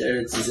Shayrish in the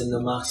Teretz is in the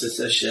Machzas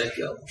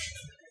HaShekel.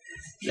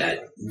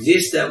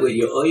 That what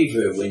you're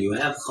over, when you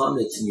have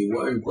chametz and you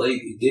weren't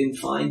bite, you didn't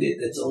find it,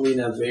 that's only an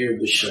Aveira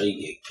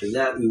b'shaygig. For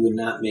that we would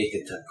not make a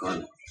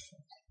takana.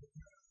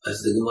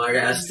 As the Gemara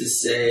has to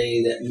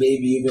say that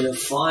maybe you're going to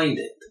find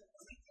it.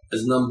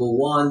 As number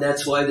one,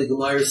 that's why the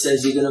Gemara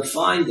says you're going to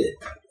find it.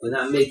 We're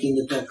not making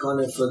the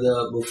takana for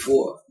the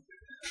before.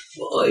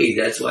 Well,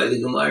 that's why the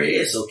Gemara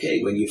asks,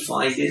 okay, when you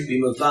find it, be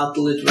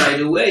mevatel it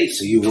right away,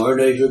 so you weren't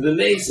over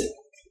b'mezid.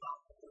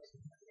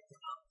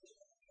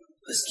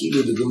 As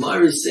Kilu, the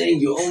Gemara is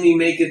saying you only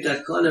make a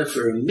takana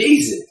for a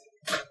mezid,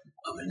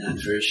 but not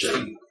for a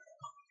shaygig.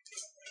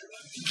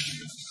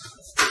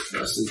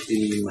 This is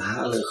the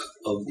mahalach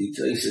of the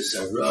Taisus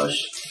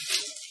HaRash,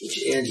 which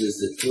answers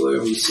the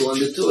Torah. We saw in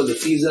the Torah, the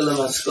Fizal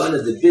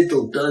HaMaskana, the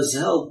bittul does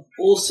help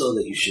also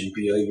that you shouldn't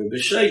be over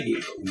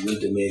b'shaygig, but we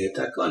wouldn't have made a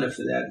takana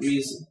for that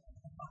reason.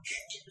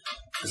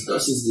 As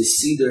thus is the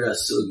Siddur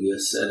HaSugya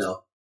set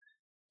up.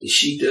 The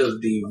shita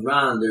of the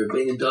Ran, the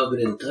Rabbeinu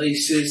David and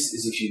Taisus,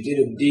 is if you did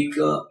a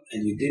bdika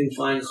and you didn't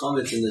find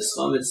chametz in the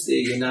chametz there,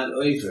 you're not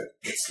over.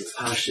 That's the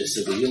pashas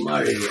of the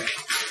Gemara here.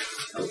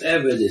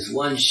 However, there's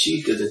one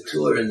shita, the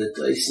Torah and the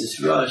Taisus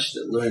Rush,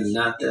 that learn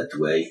not that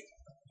way.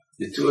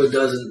 The Torah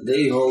doesn't,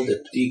 they hold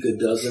that bdika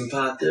doesn't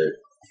pater,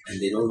 and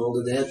they don't hold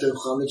that they have to have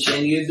chametz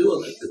sheni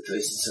yedua, like the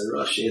Taisus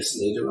HaRash asks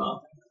later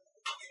on.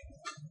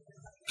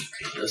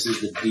 Okay, this is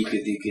the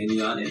bdika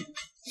inyanim.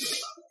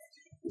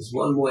 There's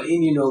one more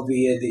inyan over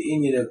here, the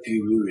inyan of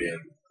Pirurim.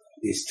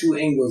 There's two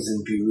angles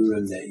in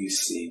Pirurim that you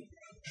see.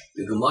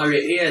 The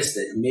Gemara asks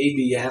that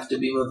maybe you have to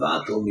be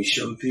mevatel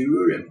mishum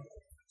Pirurim.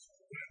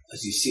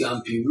 As you see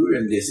on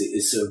Pirurim, there's a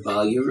Isser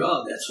Bal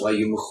Yirah. That's why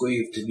you're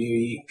mechuyev to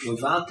be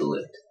mevatel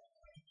it.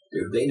 The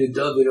Rabbeinu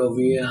David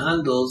over here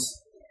handles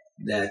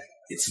that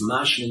it's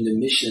mashman the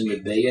mission, the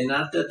Beya,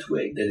 not that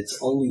way, that it's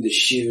only the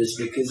shiras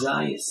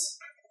v'kezayis.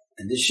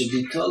 And this should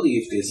be totally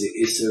if there's a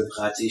Isser of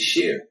Chatzi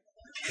Shir.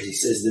 As he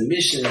says, the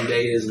mission in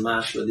Beya is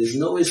mashma. There's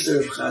no Isser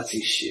of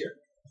Chatzi Shir.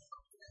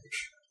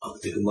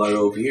 The Gemara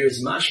over here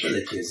is mashma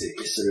that there's a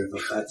Isser of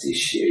Chatzi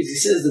Shir. He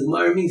says the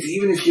Gemara means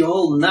even if you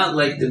hold not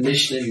like the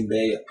Mishnah in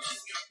Beya,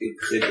 big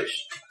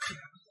chiddush.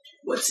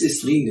 What's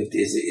this mean if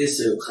there's a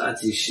Isser of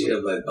Chatzi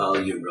Shir by Bal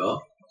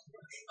Yirah?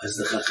 As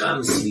the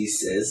Chacham Zvi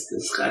says,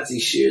 this Chatzi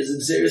Shir is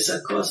of Zeres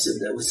HaKosev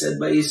that was said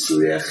by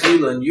Yisuri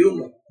Achila and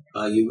Yuma.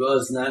 Bal Yirah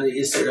is not a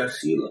Yisur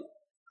Achila.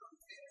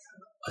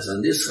 As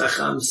on this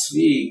Chacham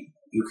Zvi,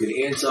 you could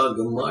answer a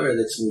Gemara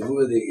that's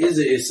Mavur, there is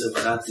a Isser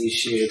of Chatzi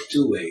Shir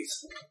 2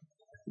 ways.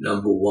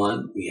 Number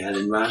one, we had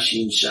in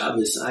Rashi and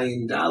Shabbos,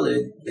 Ayin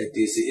Daled, that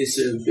there's the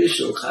Isser of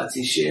Bishul,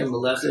 Chatzi Shir,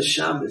 Melecha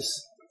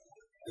Shabbos.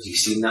 As you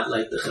see, not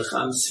like the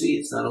Chacham Tzvi,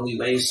 it's not only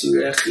by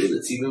Yisur Echil,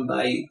 it's even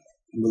by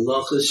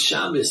Melachas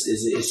Shabbos,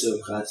 there's the Isser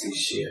of Chatzi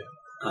Shir.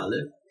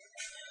 Aleph.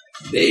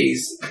 Beis,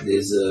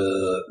 there's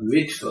a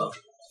Ritva,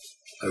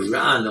 a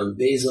Ran on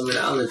Beis Omer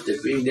Aleph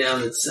that bring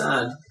down at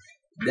Tzad,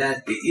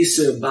 that the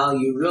Isser Bal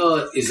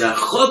Yirah is a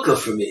chokah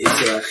from the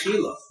Isser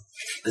Achila.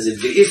 As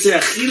if the Isser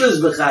Achila is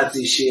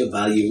B'chatzi Shir,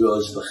 Bal Yirah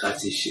is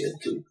B'chatzi Shir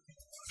too.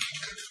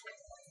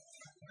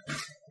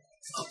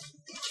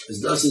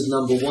 As thus is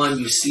number one,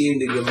 you see in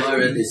the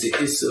Gemara, there's the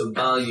Isser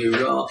Bal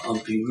Yirah on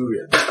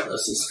Pirurim.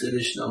 Thus is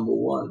Chiddush number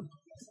one.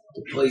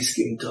 The place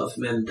given Tov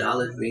Mem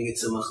Dalet bring it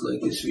to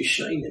Machlokes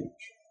Rishonim.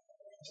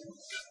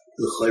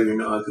 The Chayr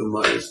in our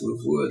Gemara is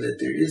Mavur that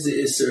there is the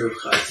Isser of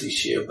Chatzi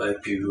Shir by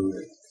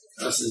Pirurim.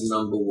 This is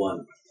number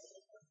one.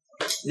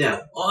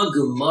 Now, our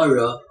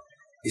Gemara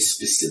is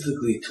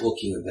specifically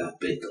talking about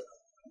Betel.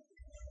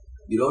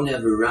 You don't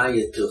have a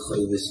raya to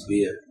Choyves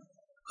Beer.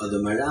 The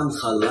Maram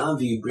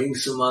Chalavi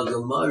brings from our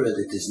Gemara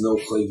that there's no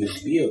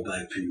Choyves Beer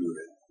by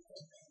Pirurim.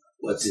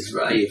 What's his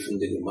raya from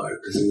the Gemara?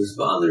 Because it was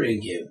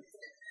bothering him.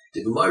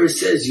 The Gemara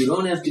says you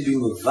don't have to be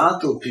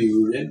Mevatel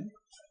Pirurim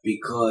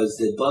because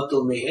they're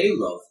Batel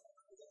Me'elov.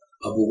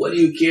 But what do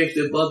you care if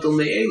they're Batel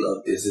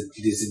Me'elov? There's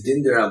a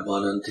din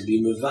derabanan to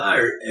be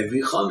Mevar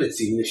every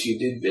Chametz, even if you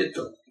did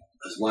Bittel.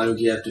 Because why don't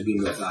you have to be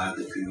Mevar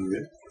the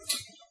Pirurim?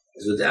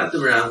 Because without the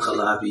Maram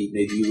Chalavi,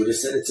 maybe you would have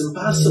said it's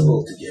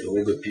impossible to get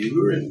all the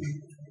Pirurim.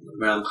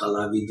 The Maram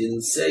Chalavi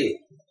didn't say it.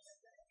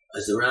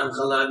 As the Maram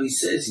Chalavi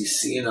says, you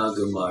see in our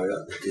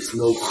Gemara that there's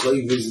no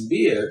Choyves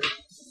Beer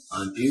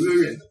on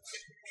Pirurim.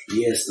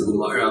 Yes, the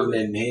Gemara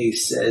Memhei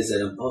says that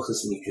in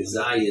Pachas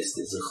Mikazayis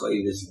there's a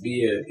Choyves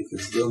Beer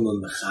because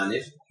Dilma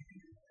Mechanif.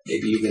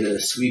 Maybe you're going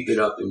to sweep it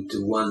up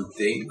into one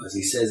thing. As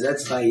he says,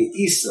 that's by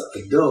Isa,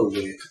 a dough,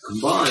 when it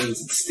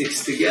combines, it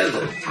sticks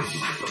together.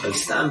 But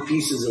stam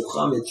pieces of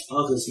Chametz,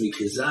 Pachas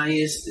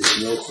Mikazayis,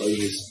 there's no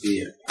Choyves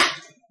Beer.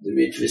 The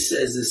Ritva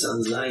says this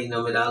on Zayin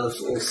Amid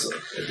Aleph also,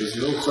 that there's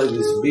no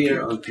Choyves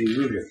Beer on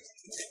Pirurim.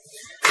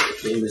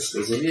 Famous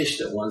was an ish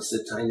that wants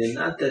to tie them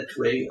not that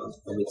way.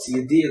 It's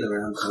the idea, the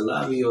Ram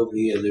Chalavi over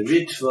here, the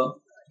Ritva,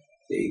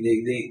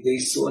 they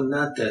saw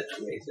not that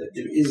way, that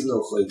there is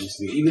no Choyves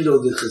Beer. Even though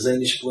the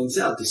Chazanish points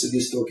out, this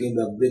is talking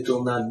about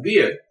Bittul, not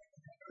beer,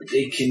 but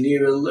they can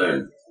nearer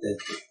learn that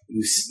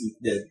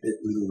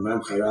the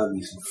Ram Chalavi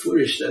is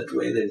foolish that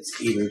way, that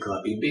it's even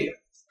copy beer.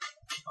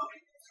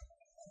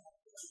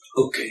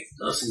 Okay,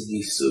 this is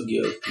the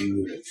Sugya of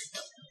Pirurim.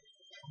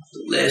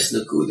 The last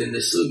nakud in the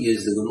sugya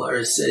is the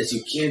Gemara says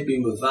you can't be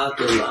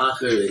mevatel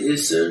la'acher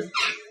iser.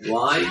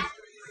 Why?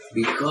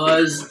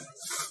 Because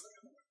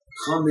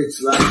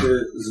chametz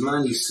la'acher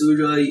zman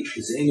yisurai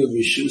is eino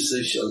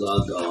b'shusa shel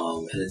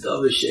adam, and a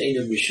davar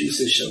she'eino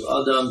b'shusa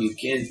shel adam you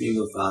can't be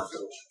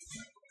mevatel.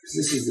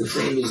 This is the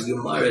famous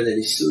Gemara that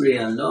isurei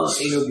ana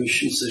eino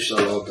b'shusa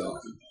shel adam.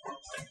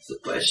 The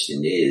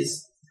question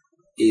is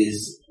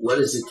what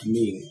does it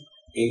mean?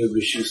 Eino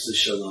b'shusa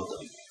shel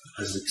adam.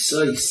 As the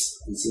Ksais,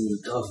 in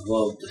Siman Tov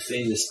Vav, the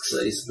famous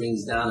Ksais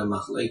brings down a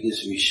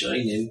Machlekes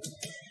Rishonim,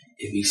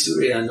 if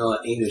Yisurei Hanoah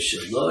Eino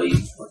Shaloi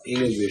or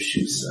Eino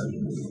B'Shusa.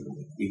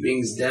 He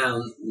brings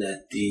down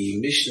that the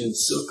Mishnah in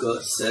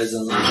Sukkah says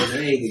on Lamed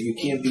Hey that you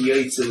can't be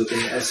Yotze with an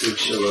Esrog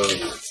Shaloi,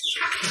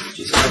 which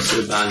is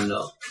Esrog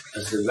B'Ano.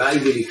 As the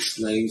Rabbi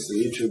explains, the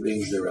Ritva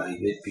brings the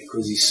Rabbi,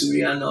 because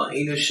Yisurei Hanoah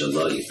Eino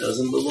Shaloi, it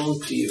doesn't belong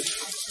to you.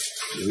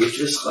 The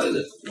Ritva is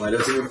Chaylik. Why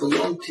doesn't it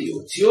belong to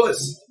you? It's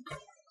yours.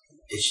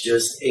 It's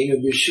just Eino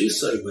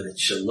B'Shusai, but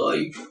it's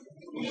Shaloi.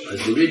 As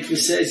the Ritva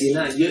says, you're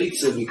not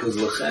Yotze because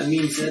Lacha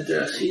means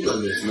Heter Achila,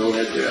 and there's no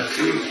Heter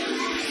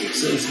Achila.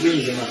 So it's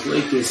been the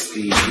Machlekes,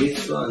 the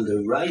Ritva and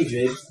the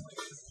Ravid,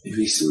 if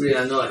Yisurei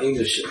Hanoah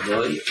Eino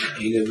Shaloi,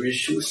 Eino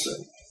B'Shusai.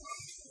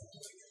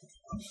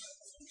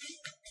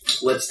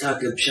 What's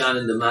Taka Pshan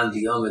in the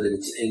Mandi Yomer that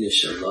it's Eino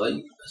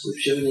Shaloi? So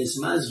Shimon is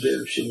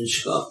Masber, Shimon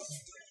Shkop.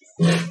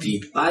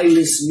 The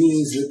Bailis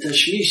means the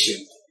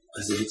Tashmishim.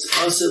 As if it's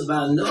also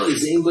ba'ano,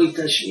 is ein boy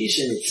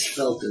tashmishin, it's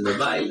felt in the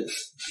Bailis.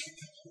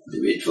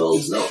 The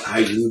rituals, no,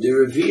 argue the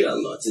Revi'ah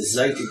Allah. It's a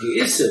Zaytik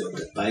Yisr,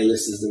 but the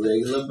Bailis is the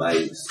regular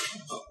Bailis.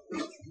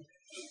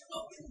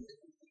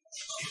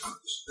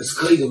 As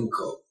Koydem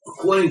Ko,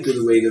 according to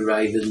the way the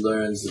Ravid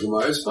learns, the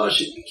Gemara is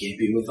Pashit, you can't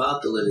be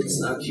Mevatel it,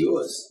 it's not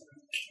yours.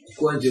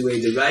 According to the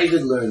way the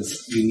Ravid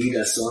learns, you need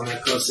a Son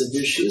HaKosa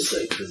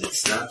D'Shusay, because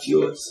it's not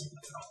yours.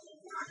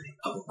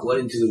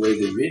 According to the way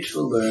the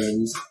ritual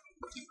learns,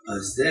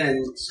 as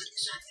then,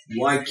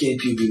 why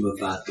can't you be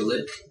Mevatel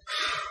it?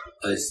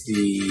 As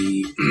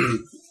the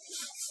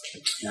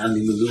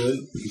Nami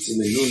Meluim, it's a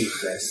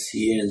Menun Ches,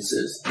 he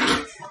answers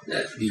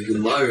that the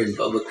Gemara in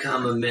Baba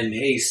Kama Mem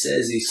Hey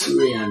says,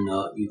 Yisurei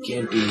Hanoah, you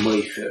can't be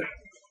Moicher,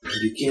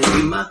 and you can't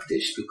be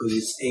Makdish, because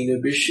it's Eino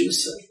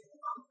B'Shusa.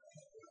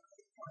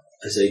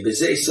 As I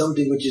say,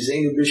 something which is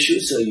Eino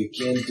B'Shusa, you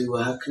can't do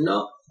a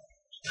Hakna.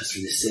 That's for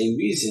the same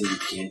reason you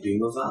can't be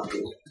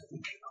mavadal.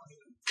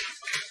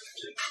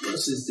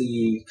 This is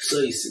the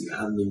place in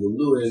the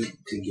Maluim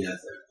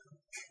together.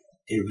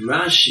 In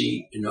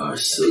Rashi, in our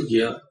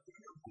Sugya,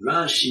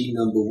 Rashi,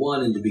 number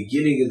one, in the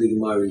beginning of the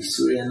Gemara,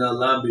 Surya na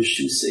la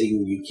b'shu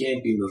saying you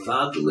can't be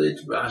mavadal it,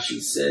 Rashi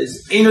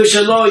says, Eino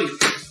shaloi.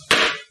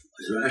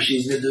 Rashi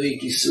is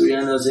nedoiki,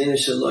 Surya na zena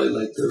shaloi,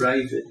 like the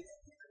Ravid.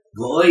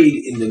 Void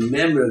in the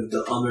memory of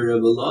the Amar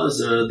Rabbi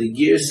Lazar, the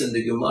Girs and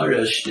the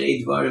Gemara,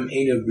 Shnei Dvarim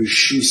Eina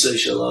B'Shusa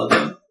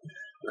Shaladam.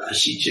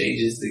 Rashi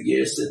changes the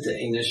Girs to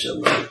Eina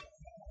Shalai.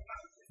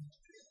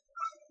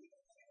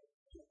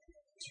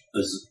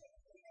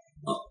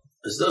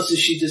 As those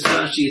Shittas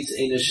Rashi, it's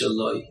Eina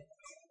Shalai.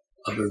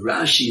 But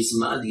Rashi is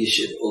Madgish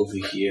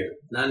over here,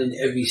 not in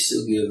every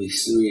sugi of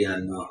Isuri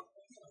Hana.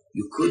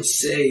 You could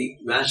say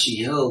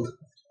Rashi held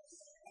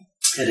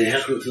had a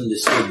hechra from the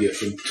sugya,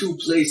 from two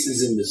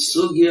places in the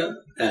sugya,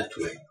 that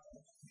way.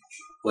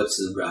 What's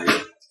the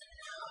raya?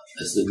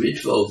 As the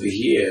Ritva over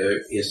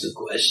here, here's a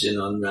question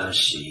on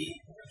Rashi.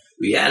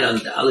 We had on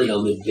Dalit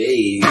on the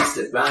base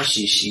that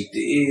Rashi Shita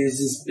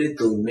is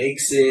bittul,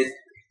 makes it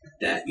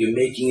that you're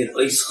making it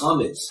ois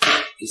chometz.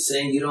 He's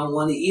saying you don't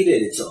want to eat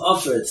it, it's an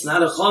offer, it's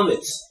not a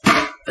chometz.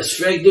 As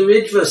frag the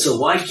Ritva, so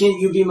why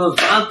can't you be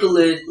mavatal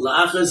it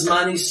la'achas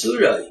mani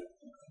surai?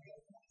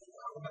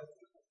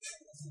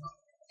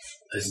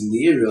 As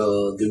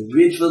Nira, the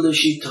Ritva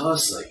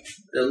l'shitasai,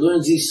 that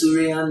learns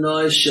Isurei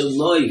Hana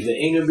Shaloi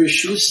ve'ena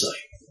b'shusai.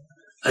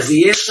 As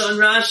he asks on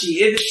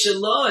Rashi, if it's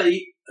Shaloi,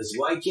 as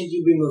why can't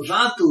you be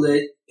mavatal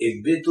it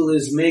if Bittul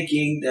is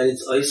making that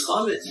it's Ois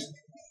Chametz?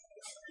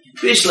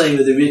 Bishleim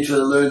of the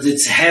Ritva learns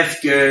it's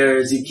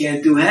Hefker, as you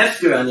can't do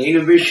Hefker on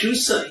Eina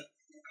b'shusai.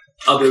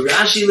 But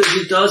Rashi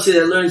l'shitasai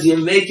that learns you're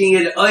making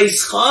it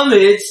Ois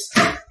Chametz.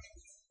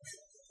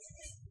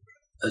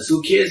 As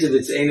who cares if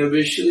it's Eina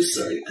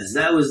b'shusai? As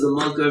that was the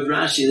monk of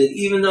Rashi, that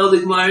even though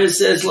the Gemara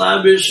says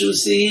La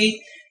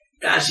b'shusi,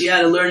 Rashi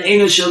had to learn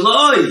Eina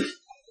shaloi.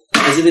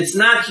 As if it's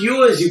not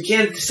yours, you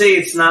can't say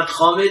it's not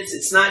chometz,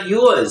 it's not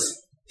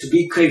yours. To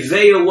be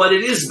kaveya what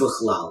it is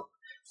b'chlal.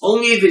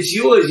 Only if it's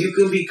yours, you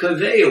can be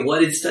kaveya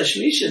what it's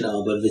tashmisha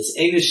now. But if it's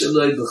Eina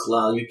shaloi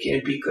b'chlal, you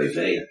can't be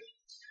kaveya.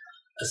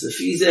 As the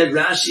Fizeh,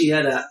 Rashi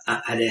had a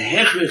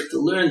hechrich to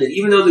learn that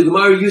even though the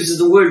Gemara uses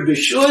the word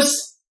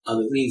b'shus,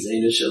 it means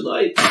Eina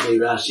Shaloi. Today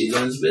Rashi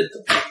learns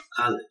Bittul.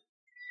 Aleph.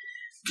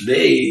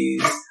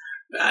 Beis,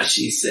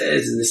 Rashi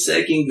says in the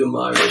second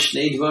Gemara,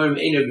 Shnei Dvarim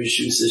Eina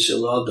B'Shusa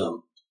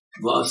Shaladam.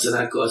 V'Avsan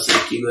HaKosa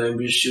Kiloim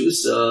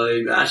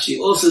B'Shusa. Rashi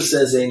also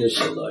says Eina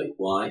Shaloi.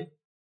 Why?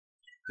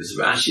 Because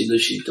Rashi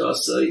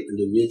L'Shitasai and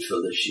the Ritva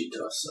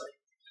L'Shitasai.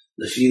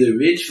 The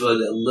Ritva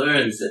that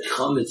learns that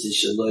Chametz is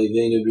Shaloi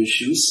V'Eina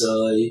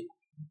B'Shusa.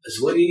 As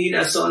what do you need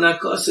Asan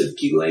HaKosa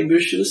Kiloim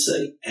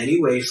B'Shusa?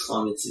 Anyways,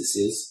 Chametz is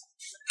his.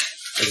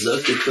 As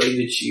of the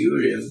Kovetz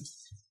Yurim,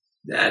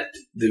 that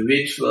the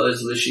Ritva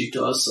is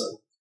L'Shitasa,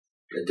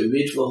 that the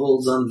Ritva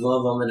holds on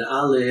Vav and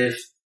Aleph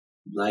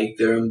like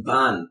the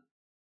Ramban,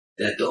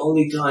 that the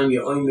only time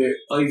you're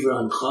over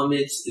on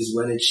Chametz is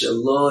when it's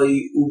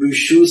Shaloi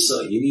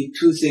Ubishusa. You need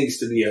two things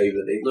to be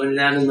over. They learn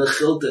that in the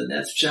Chilton,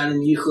 that's Pshan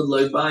and Yichud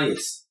Loi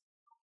Bayis.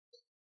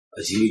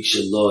 As you need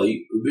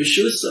Shaloi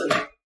Ubishusa.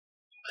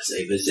 As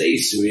Evazei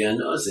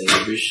Suryana, as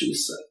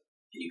Ubishusa.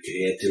 You can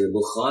add to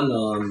Rabbi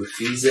Chanan,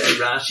 Mefizeh,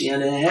 Rashi,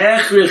 and a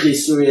hechrich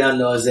Isuri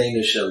Hana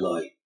Zeina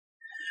Shaloi.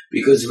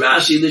 Because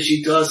Rashi, the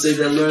Shitase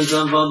that learns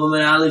on Vavam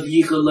and Aleph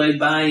Yichud Loi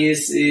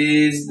Bayis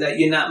is that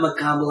you're not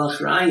Makabel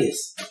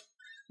Achrayis.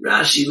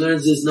 Rashi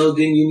learns there's no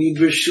din you need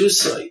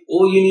Rishusai.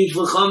 All you need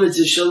for Chametz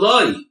is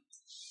Shaloi.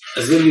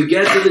 As when you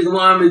get to the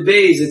Gemara with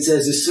Beis, it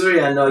says Isuri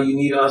Hana, you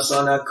need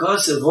Asan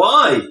HaKosev.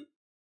 Why?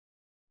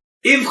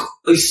 If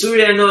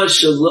Isuri Hana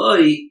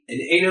Shaloi and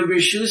Eina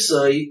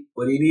B'Shusai,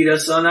 what do you need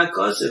Asan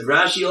HaKosev?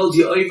 Rashi holds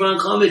you over on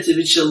Chametz if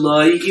it's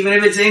Shaloi, even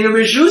if it's Eina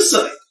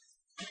B'Shusai.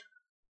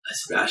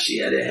 As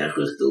Rashi had a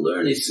hechrich to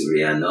learn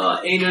Isuri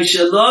Hana, Eina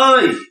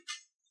Shaloi.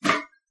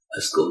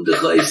 As Kum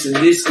Dechais in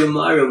this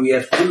Gemara, we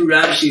have two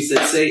Rashis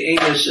that say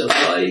Eina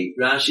Shaloi.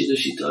 Rashi the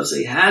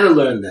Shitasai had to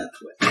learn that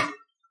way.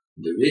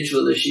 The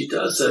Ritva the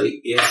Shitasai,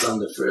 yes, on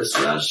the first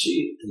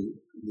Rashi, and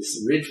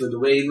this Ritva, the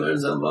way he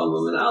learns on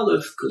Vavam and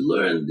Aleph, could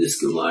learn this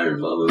Gemara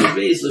and Vavam and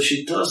Beis,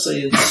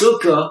 L'Shitasai and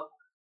Sukkah,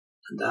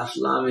 and Daf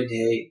Lamed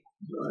Hey,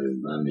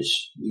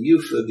 Mamish,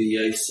 Yufa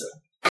B'Yaisa.